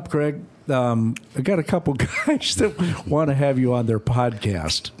 what's up, Craig? I got a couple guys that want to have you on their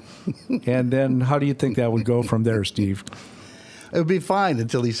podcast. And then how do you think that would go from there, Steve? It would be fine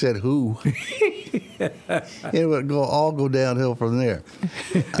until he said who. It would all go downhill from there.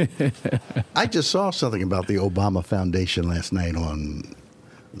 I just saw something about the Obama Foundation last night on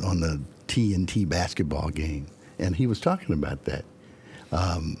the TNT basketball game, and he was talking about that.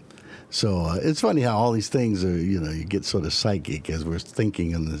 So it's funny how all these things are, you get sort of psychic as we're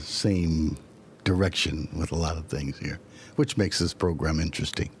thinking in the same direction with a lot of things here, which makes this program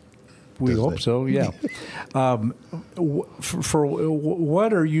interesting. We hope so, yeah. For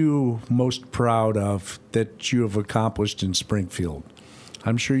what are you most proud of that you have accomplished in Springfield?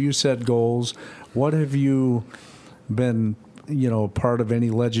 I'm sure you set goals. What have you been, part of any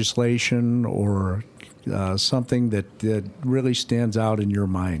legislation or something that really stands out in your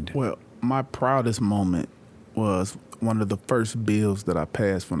mind? Well, my proudest moment was one of the first bills that I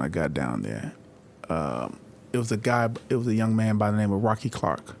passed when I got down there. It was a young man by the name of Rocky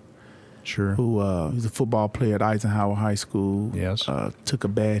Clark. Sure. Who he's a football player at Eisenhower High School. Yes. Took a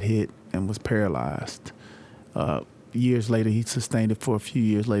bad hit and was paralyzed. Years later, he sustained it for a few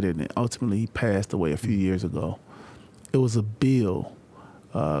years later, and ultimately he passed away a few years ago. It was a bill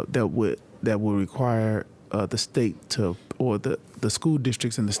that would require the state to, or the school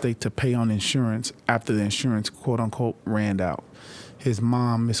districts in the state to pay on insurance after the insurance, quote unquote, ran out. His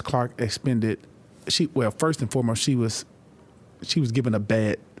mom, Miss Clark, expended. First and foremost, she was given a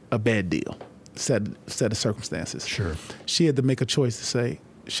bad deal, set of circumstances. Sure. She had to make a choice to say,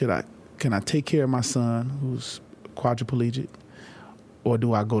 can I take care of my son who's quadriplegic, or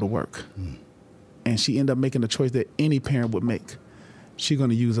do I go to work? And she ended up making the choice that any parent would make. She's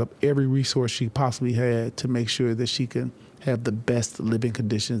going to use up every resource she possibly had to make sure that she can have the best living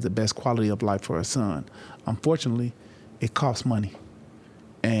conditions, the best quality of life for her son. Unfortunately, it costs money.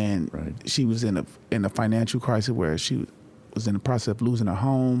 And she was in a financial crisis where she was in the process of losing her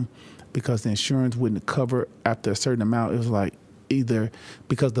home because the insurance wouldn't cover after a certain amount. It was like either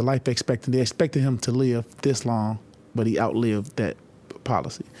because the life expectancy, they expected him to live this long, but he outlived that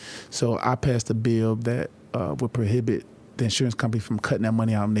policy. So I passed a bill that would prohibit the insurance company from cutting that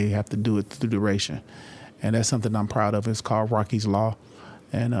money out, and they have to do it through duration. And that's something I'm proud of. It's called Rocky's Law.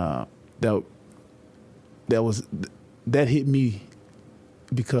 And that that hit me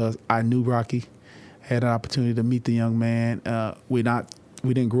because I knew Rocky, had an opportunity to meet the young man. We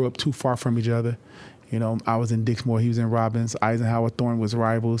didn't grow up too far from each other. You know, I was in Dixmoor, he was in Robbins. Eisenhower Thorne was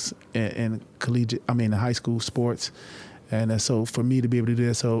rivals in high school sports. And so for me to be able to do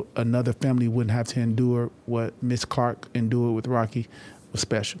that, so another family wouldn't have to endure what Miss Clark endured with Rocky, was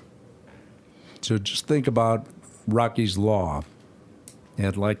special. So just think about Rocky's Law.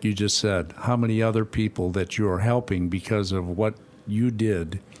 And like you just said, how many other people that you are helping because of what you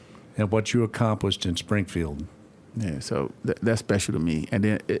did and what you accomplished in Springfield. Yeah, so that's special to me. And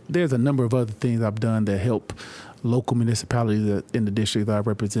then there's a number of other things I've done that help local municipalities in the district that I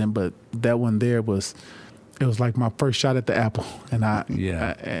represent. But that one there it was like my first shot at the apple.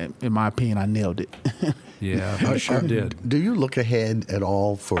 And in my opinion, I nailed it. Yeah, I sure did. Do you look ahead at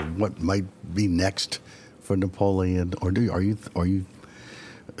all for what might be next for Napoleon, or are you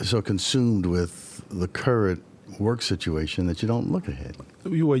so consumed with the current work situation that you don't look ahead?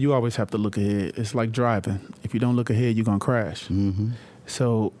 You always have to look ahead. It's like driving. If you don't look ahead, you're going to crash. Mm-hmm.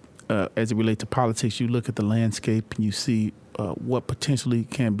 So as it relates to politics, you look at the landscape and you see what potentially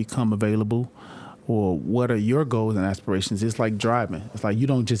can become available or what are your goals and aspirations. It's like driving. It's like you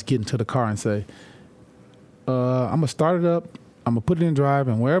don't just get into the car and say, I'm going to start it up, I'm going to put it in drive,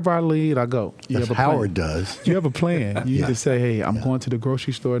 and wherever I lead, I go. That's Howard does. You have a plan. You either say, hey, I'm going to the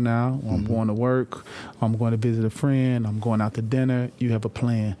grocery store now, or I'm going to work, or I'm going to visit a friend, I'm going out to dinner. You have a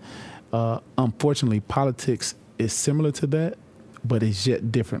plan. Unfortunately, politics is similar to that, but it's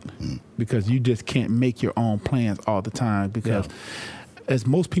yet different because you just can't make your own plans all the time because as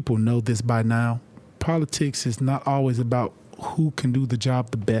most people know this by now, politics is not always about who can do the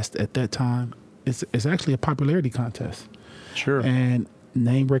job the best at that time. It's actually a popularity contest. Sure. And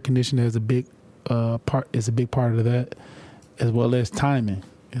name recognition is a big part of that, as well as timing.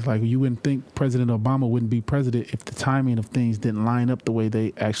 It's like you wouldn't think President Obama wouldn't be president if the timing of things didn't line up the way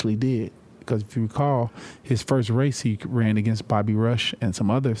they actually did. Because if you recall, his first race he ran against Bobby Rush and some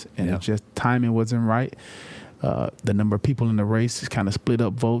others, and it just timing wasn't right. The number of people in the race kind of split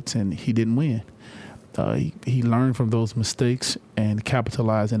up votes, and he didn't win. He learned from those mistakes and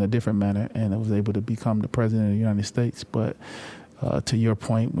capitalized in a different manner and was able to become the president of the United States. But to your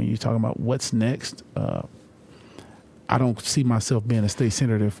point, when you're talking about what's next, I don't see myself being a state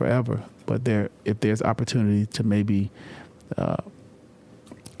senator forever. But if there's opportunity to maybe,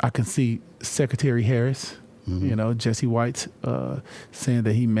 I can see Secretary Harris, Jesse White's saying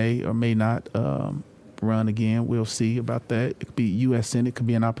that he may or may not run again. We'll see about that. It could be U.S. Senate, it could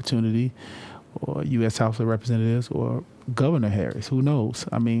be an opportunity, or U.S. House of Representatives, or Governor Harris. Who knows?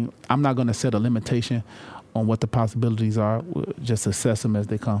 I mean, I'm not going to set a limitation on what the possibilities are. We'll just assess them as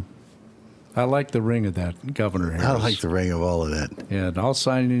they come. I like the ring of that, Governor Harris. I like the ring of all of that. And I'll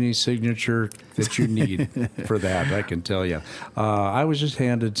sign any signature that you need for that, I can tell you. I was just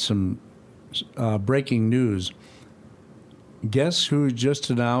handed some breaking news. Guess who just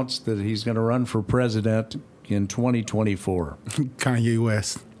announced that he's going to run for president in 2024? Kanye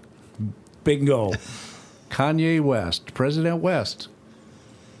West. Bingo. Kanye West, President West.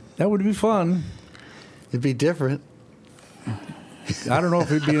 That would be fun. It'd be different. I don't know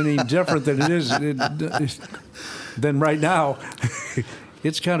if it'd be any different than it is than right now.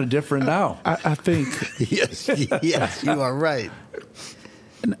 It's kind of different now. I think. yes, you are right.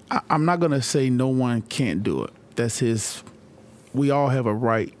 And I'm not going to say no one can't do it. That's his. We all have a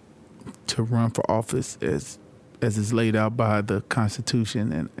right to run for office as is laid out by the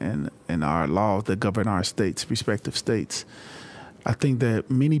Constitution and our laws that govern our states, respective states. I think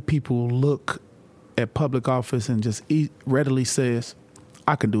that many people look at public office and just readily says,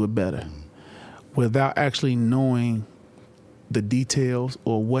 I can do it better, without actually knowing the details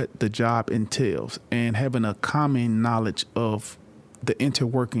or what the job entails and having a common knowledge of the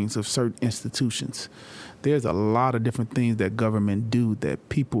interworkings of certain institutions. There's a lot of different things that government do that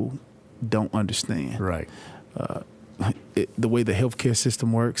people don't understand. Right. The way the healthcare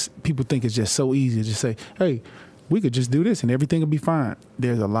system works, people think it's just so easy to just say, hey, we could just do this and everything will be fine.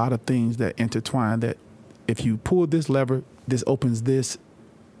 There's a lot of things that intertwine that if you pull this lever, this opens this,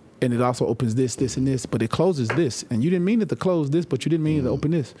 and it also opens this, this, and this, but it closes this. And you didn't mean it to close this, but you didn't mean it to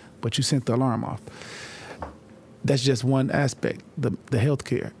open this, but you sent the alarm off. That's just one aspect, the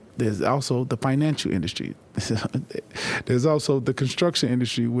healthcare. There's also the financial industry. There's also the construction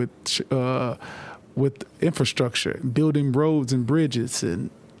industry with infrastructure, building roads and bridges and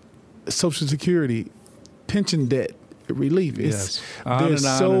Social Security, pension debt relief. There's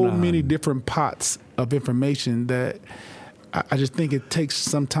so many different pots of information that I just think it takes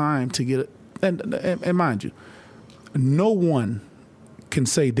some time to get it. And mind you, no one can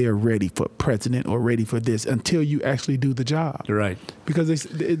say they're ready for president or ready for this until you actually do the job. Right. Because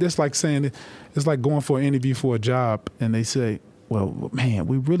it's like saying, it's like going for an interview for a job and they say, well, man,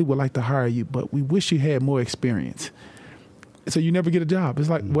 we really would like to hire you, but we wish you had more experience. So you never get a job. It's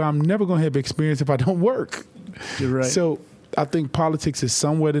like, well, I'm never going to have experience if I don't work. You're right. So I think politics is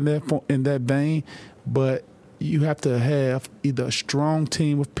somewhat in that vein, but you have to have either a strong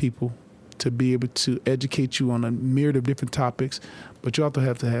team of people to be able to educate you on a myriad of different topics, but you also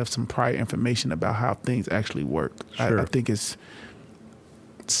have to have some prior information about how things actually work. Sure. I think it's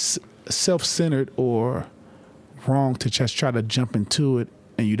self-centered or wrong to just try to jump into it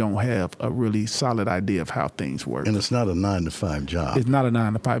and you don't have a really solid idea of how things work. And it's not a 9-to-5 job. It's not a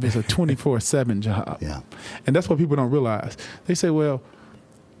 9-to-5. It's a 24/7 job. Yeah. And that's what people don't realize. They say, well,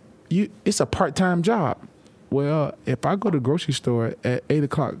 it's a part-time job. Well, if I go to the grocery store at 8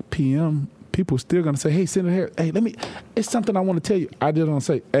 o'clock p.m., people are still going to say, hey, Senator Harris, hey, it's something I want to tell you. I just don't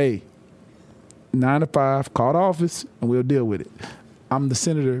say, hey, 9 to 5, call the office, and we'll deal with it. I'm the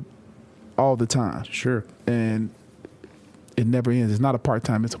senator all the time. Sure. And it never ends. It's not a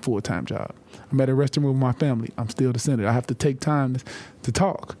part-time. It's a full-time job. I'm at a restaurant with my family. I'm still the senator. I have to take time to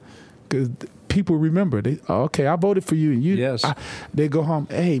talk because people remember. Okay, I voted for you. And you. Yes. They go home.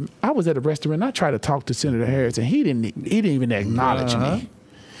 Hey, I was at a restaurant. I tried to talk to Senator Harris, and he didn't even acknowledge me.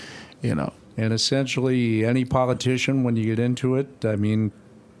 You know. And essentially, any politician, when you get into it, I mean,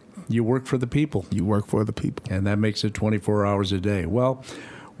 you work for the people. You work for the people. And that makes it 24 hours a day. Well,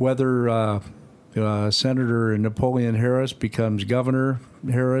 whether Senator Napoleon Harris becomes Governor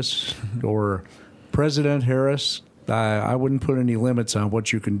Harris or President Harris, I wouldn't put any limits on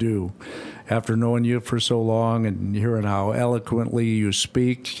what you can do. After knowing you for so long and hearing how eloquently you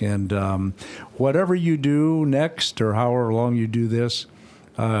speak, and whatever you do next or however long you do this,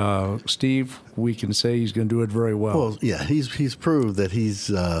 Steve, we can say he's going to do it very well. Well, yeah, he's proved that he's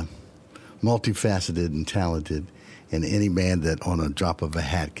multifaceted and talented, and any man that on a drop of a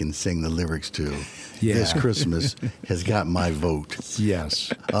hat can sing the lyrics to This Christmas has got my vote.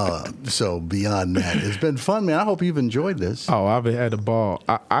 Yes. So beyond that, it's been fun, man. I hope you've enjoyed this. Oh, I've had a ball.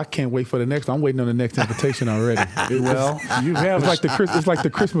 I can't wait for the next. I'm waiting on the next invitation already. You have. It's like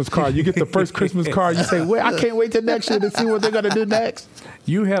the Christmas card. You get the first Christmas card. You say, "Well, I can't wait till next year to see what they're going to do next."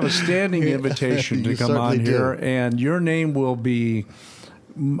 You have a standing invitation to come on here, and your name will be.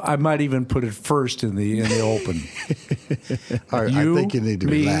 I might even put it first in the open. All right, I think you need to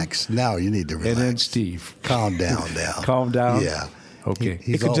relax. Now you need to relax. And then Steve. Calm down now. Calm down? Yeah. Okay.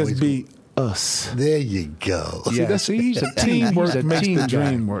 It could just be us. There you go. Yeah, he's a teamwork makes team the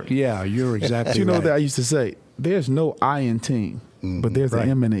dream work. Yeah, you're exactly You know right. that I used to say, there's no I in team, but there's an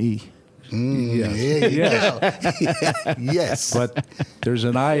M and an E. Yes. But there's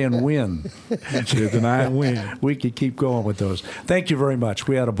an I in win. There's an I in win. We could keep going with those. Thank you very much.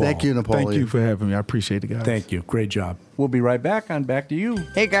 We had a ball. Thank you, Napoleon. Thank you for having me. I appreciate it, guys. Thank you. Great job. We'll be right back on Back to You.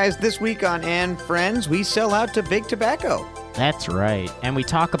 Hey guys, this week on And Friends, we sell out to Big Tobacco. That's right. And we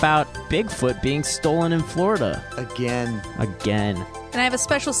talk about Bigfoot being stolen in Florida. Again. And I have a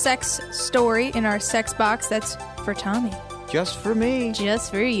special sex story in our sex box that's for Tommy. Just for me.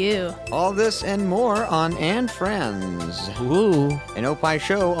 Just for you. All this and more on And Friends. Ooh. An Opie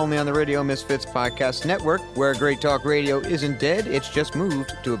show only on the Radio Misfits Podcast Network, where Great Talk Radio isn't dead, it's just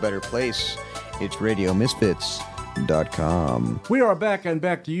moved to a better place. It's RadioMisfits.com. We are back on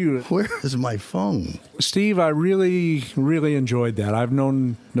Back to You. Where is my phone? Steve, I really, really enjoyed that. I've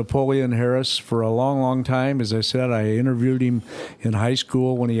known Napoleon Harris for a long, long time. As I said, I interviewed him in high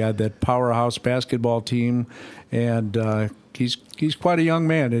school when he had that powerhouse basketball team, and he's quite a young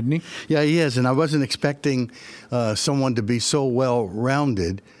man, isn't he? Yeah, he is, and I wasn't expecting someone to be so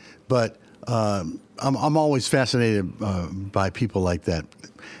well-rounded, but I'm always fascinated by people like that,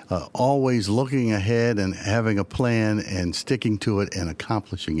 always looking ahead and having a plan and sticking to it and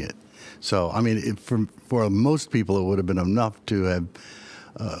accomplishing it. So, I mean, for most people, it would have been enough to have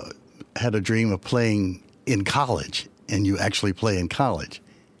had a dream of playing in college, and you actually play in college.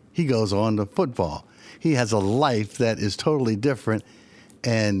 He goes on to football. He has a life that is totally different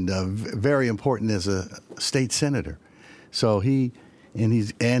and very important as a state senator. So he's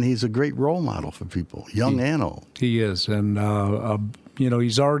a great role model for people, young and old. He is, and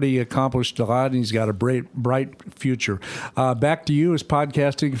he's already accomplished a lot, and he's got a bright future. Back to You is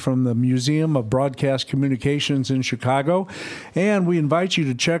podcasting from the Museum of Broadcast Communications in Chicago, and we invite you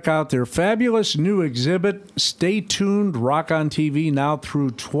to check out their fabulous new exhibit, Stay Tuned, Rock on TV, now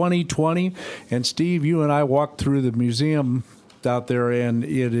through 2020. And Steve, you and I walked through the museum out there, and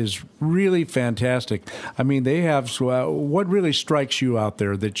it is really fantastic. I mean, they have what really strikes you out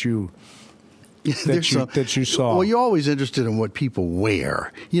there that you that you saw? Well, you're always interested in what people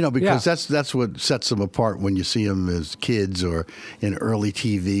wear, because that's what sets them apart when you see them as kids or in early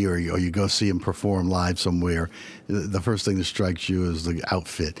TV or you go see them perform live somewhere. The first thing that strikes you is the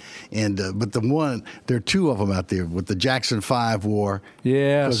outfit. And but there are two of them out there with the Jackson 5 wore.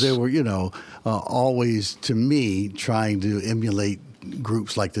 Yes. Because they were, always, to me, trying to emulate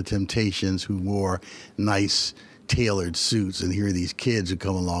groups like the Temptations who wore nice tailored suits, and here are these kids who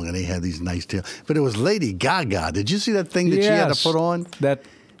come along and they have these nice But it was Lady Gaga. Did you see that thing that she had to put on?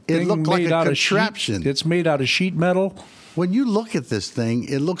 It looked like a contraption. It's made out of sheet metal. When you look at this thing,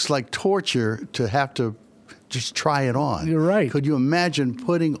 it looks like torture to have to just try it on. You're right. Could you imagine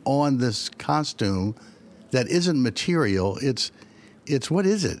putting on this costume that isn't material? It's what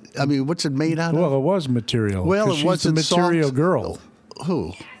is it? I mean, what's it made out of? Well, it was material. Well, it was a material girl.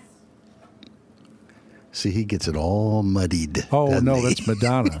 Who? See, he gets it all muddied. Oh, no, that's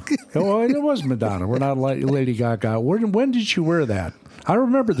Madonna. Oh, it was Madonna. We're not Lady Gaga. When did she wear that? I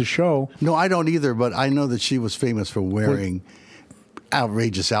remember the show. No, I don't either, but I know that she was famous for wearing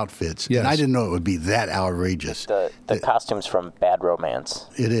outrageous outfits. Yes. And I didn't know it would be that outrageous. The costume's from Bad Romance.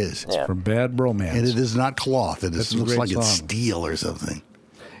 It is. It's from Bad Romance. And it is not cloth. It looks like it's steel or something.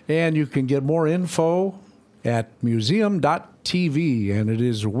 And you can get more info at museum.tv, and it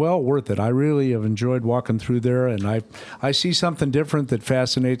is well worth it. I really have enjoyed walking through there, and I see something different that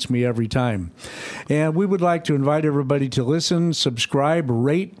fascinates me every time. And we would like to invite everybody to listen, subscribe,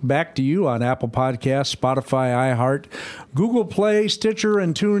 rate Back to You on Apple Podcasts, Spotify, iHeart, Google Play, Stitcher,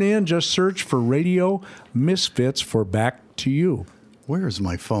 and TuneIn. Just search for Radio Misfits for Back to You. Where is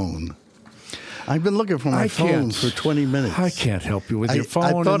my phone? I've been looking for my phone for 20 minutes. I can't help you with your phone.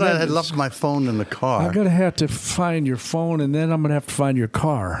 I thought I had left my phone in the car. I'm going to have to find your phone, and then I'm going to have to find your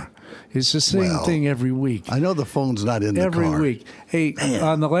car. It's the same thing every week. I know the phone's not in the car. Every week. Hey,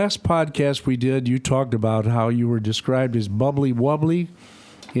 on the last podcast we did, you talked about how you were described as bubbly wobbly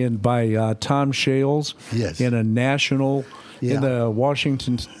by Tom Shales in a national, in the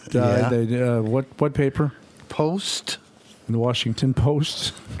Washington, what paper? Post. In the Washington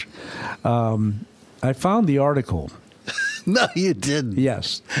Post. I found the article. No, you didn't.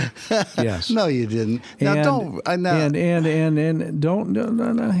 Yes. Yes. No, you didn't. Now, don't. And don't.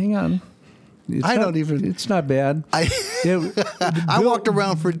 No, hang on. It's not bad. I walked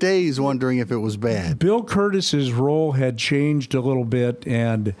around for days wondering if it was bad. Bill Curtis's role had changed a little bit,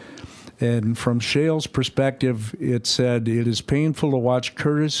 and from Shale's perspective, it said it is painful to watch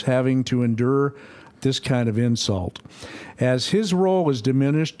Curtis having to endure this kind of insult. As his role is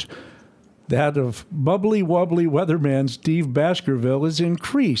diminished, that of bubbly wobbly weatherman Steve Baskerville is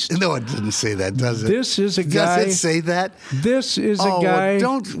increased. No, it didn't say that, does it? This is a guy. Does it say that? This is a guy.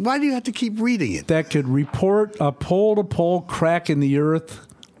 Why do you have to keep reading it? That could report a pole-to-pole crack in the earth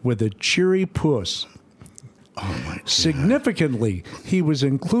with a cheery puss. Oh my God. Significantly, he was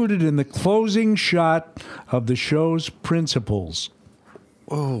included in the closing shot of the show's principals.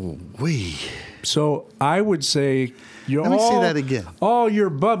 Oh, So I would say, let me see that again. All your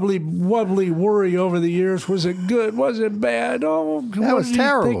bubbly, wobbly worry over the years, was it good? Was it bad? Oh, that was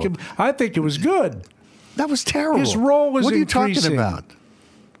terrible. I think it was good. That was terrible. His role was increasing. What are you talking about?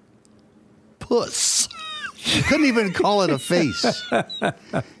 Puss. You couldn't even call it a face.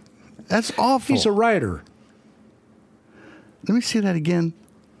 That's awful. He's a writer. Let me see that again.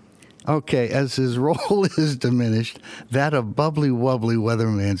 Okay, as his role is diminished, that of bubbly wobbly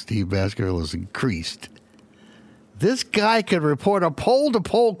weatherman Steve Baskerville is increased. This guy could report a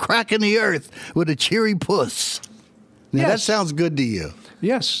pole-to-pole crack in the earth with a cheery puss. Now, that sounds good to you.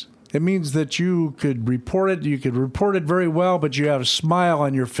 Yes. It means that you could report it. You could report it very well, but you have a smile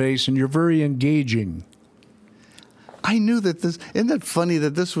on your face, and you're very engaging. I knew that this... Isn't that funny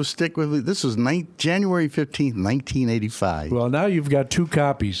that this was stick with me? This was January 15th, 1985. Well, now you've got 2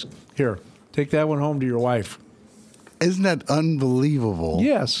 copies. Here, take that one home to your wife. Isn't that unbelievable?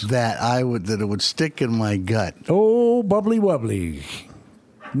 Yes. That it would stick in my gut. Oh, bubbly wobbly.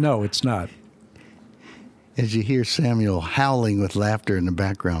 No, it's not. As you hear Samuel howling with laughter in the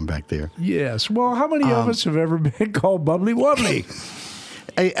background back there. Yes. Well, how many of us have ever been called bubbly wobbly?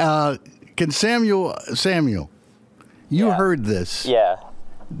 Hey, can Samuel, you heard this. Yeah.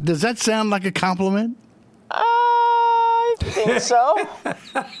 Does that sound like a compliment? I think so.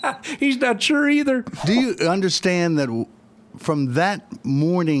 He's not sure either. Do you understand that from that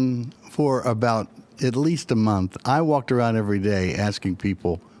morning for about at least a month, I walked around every day asking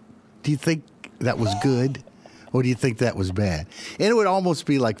people, do you think that was good? Or do you think that was bad? And it would almost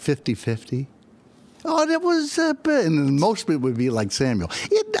be like 50-50. Oh, that was bad. And most of it would be like Samuel.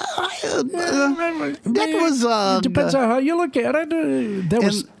 I That was. It depends on how you look at it. That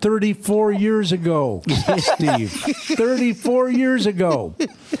was 34 years ago, Steve. 34 years ago.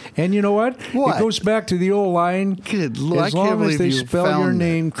 And you know what? What? It goes back to the old line. Good Lord, as I can't long as believe they you spell your found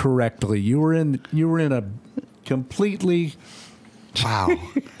name correctly, you were in a completely. Wow.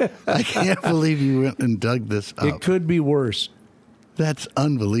 I can't believe you went and dug this up. It could be worse. That's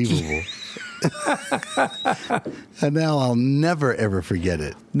unbelievable. And now I'll never, ever forget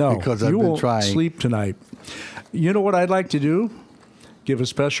it. No, because I've you been won't trying. sleep tonight. You know what I'd like to do? Give a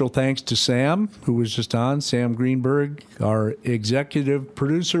special thanks to Sam, who was just on, Sam Greenberg. Our executive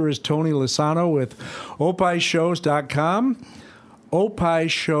producer is Tony Lasano with opishows.com.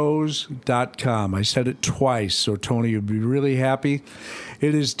 opishows.com. I said it twice, so Tony would be really happy.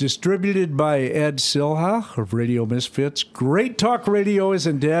 It is distributed by Ed Silha of Radio Misfits. Great Talk Radio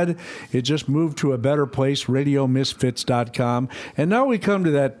isn't dead. It just moved to a better place, radiomisfits.com. And now we come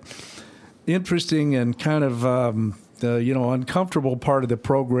to that interesting and kind of uncomfortable part of the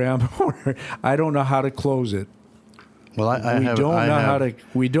program where I don't know how to close it. Well,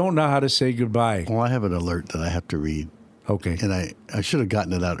 we don't know how to say goodbye. Well, I have an alert that I have to read. Okay. And I should have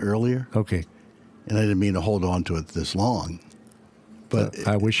gotten it out earlier. Okay. And I didn't mean to hold on to it this long. But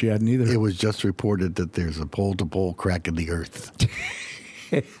I wish you hadn't either. It was just reported that there's a pole-to-pole crack in the earth.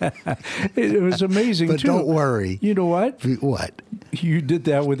 It was amazing, but too. Don't worry. You know what? What? You did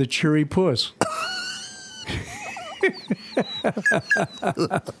that with a cheery puss.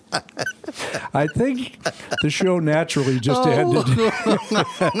 I think the show naturally just ended.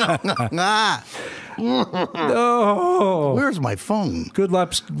 Oh, where's my phone? Good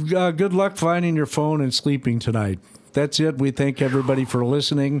luck finding your phone and sleeping tonight. That's it. We thank everybody for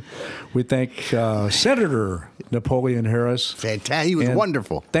listening. We thank Senator Napoleon Harris. Fantastic. He was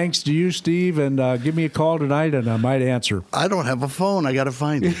wonderful. Thanks to you, Steve. And give me a call tonight, and I might answer. I don't have a phone. I got to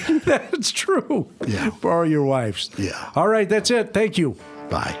find it. That's true. Yeah. Borrow your wife's. Yeah. All right. That's it. Thank you.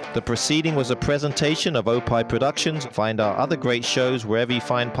 Bye. The proceeding was a presentation of Opie Productions. Find our other great shows wherever you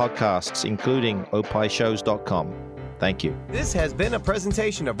find podcasts, including opishows.com. Thank you. This has been a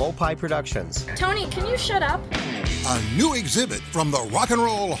presentation of Opie Productions. Tony, can you shut up? A new exhibit from the Rock and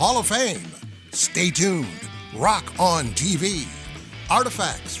Roll Hall of Fame. Stay tuned. Rock on TV.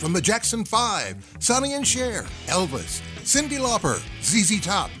 Artifacts from the Jackson 5, Sonny and Cher, Elvis, Cyndi Lauper, ZZ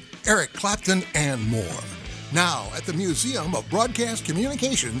Top, Eric Clapton, and more. Now at the Museum of Broadcast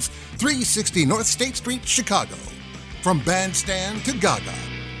Communications, 360 North State Street, Chicago. From Bandstand to Gaga,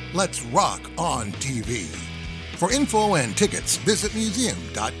 let's rock on TV. For info and tickets, visit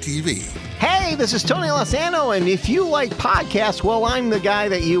museum.tv. Hey, this is Tony Lasano, and if you like podcasts, well, I'm the guy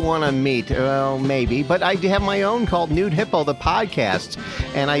that you want to meet. Well, maybe, but I have my own called Nude Hippo, the podcast,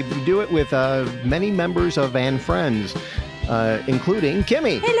 and I do it with many members of And Friends, including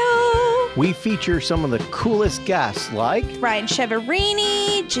Kimmy. Hello. We feature some of the coolest guests like Ryan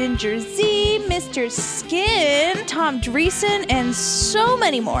Cheverini, Ginger Z, Mr. Skin, Tom Dreesen, and so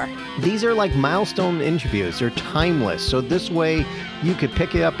many more. These are like milestone interviews. They're timeless, so this way you could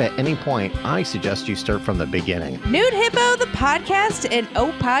pick it up at any point. I suggest you start from the beginning. Nude Hippo, the podcast, and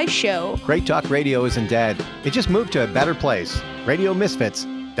Opie Show. Great Talk Radio isn't dead. It just moved to a better place.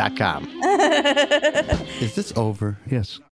 RadioMisfits.com. Is this over? Yes.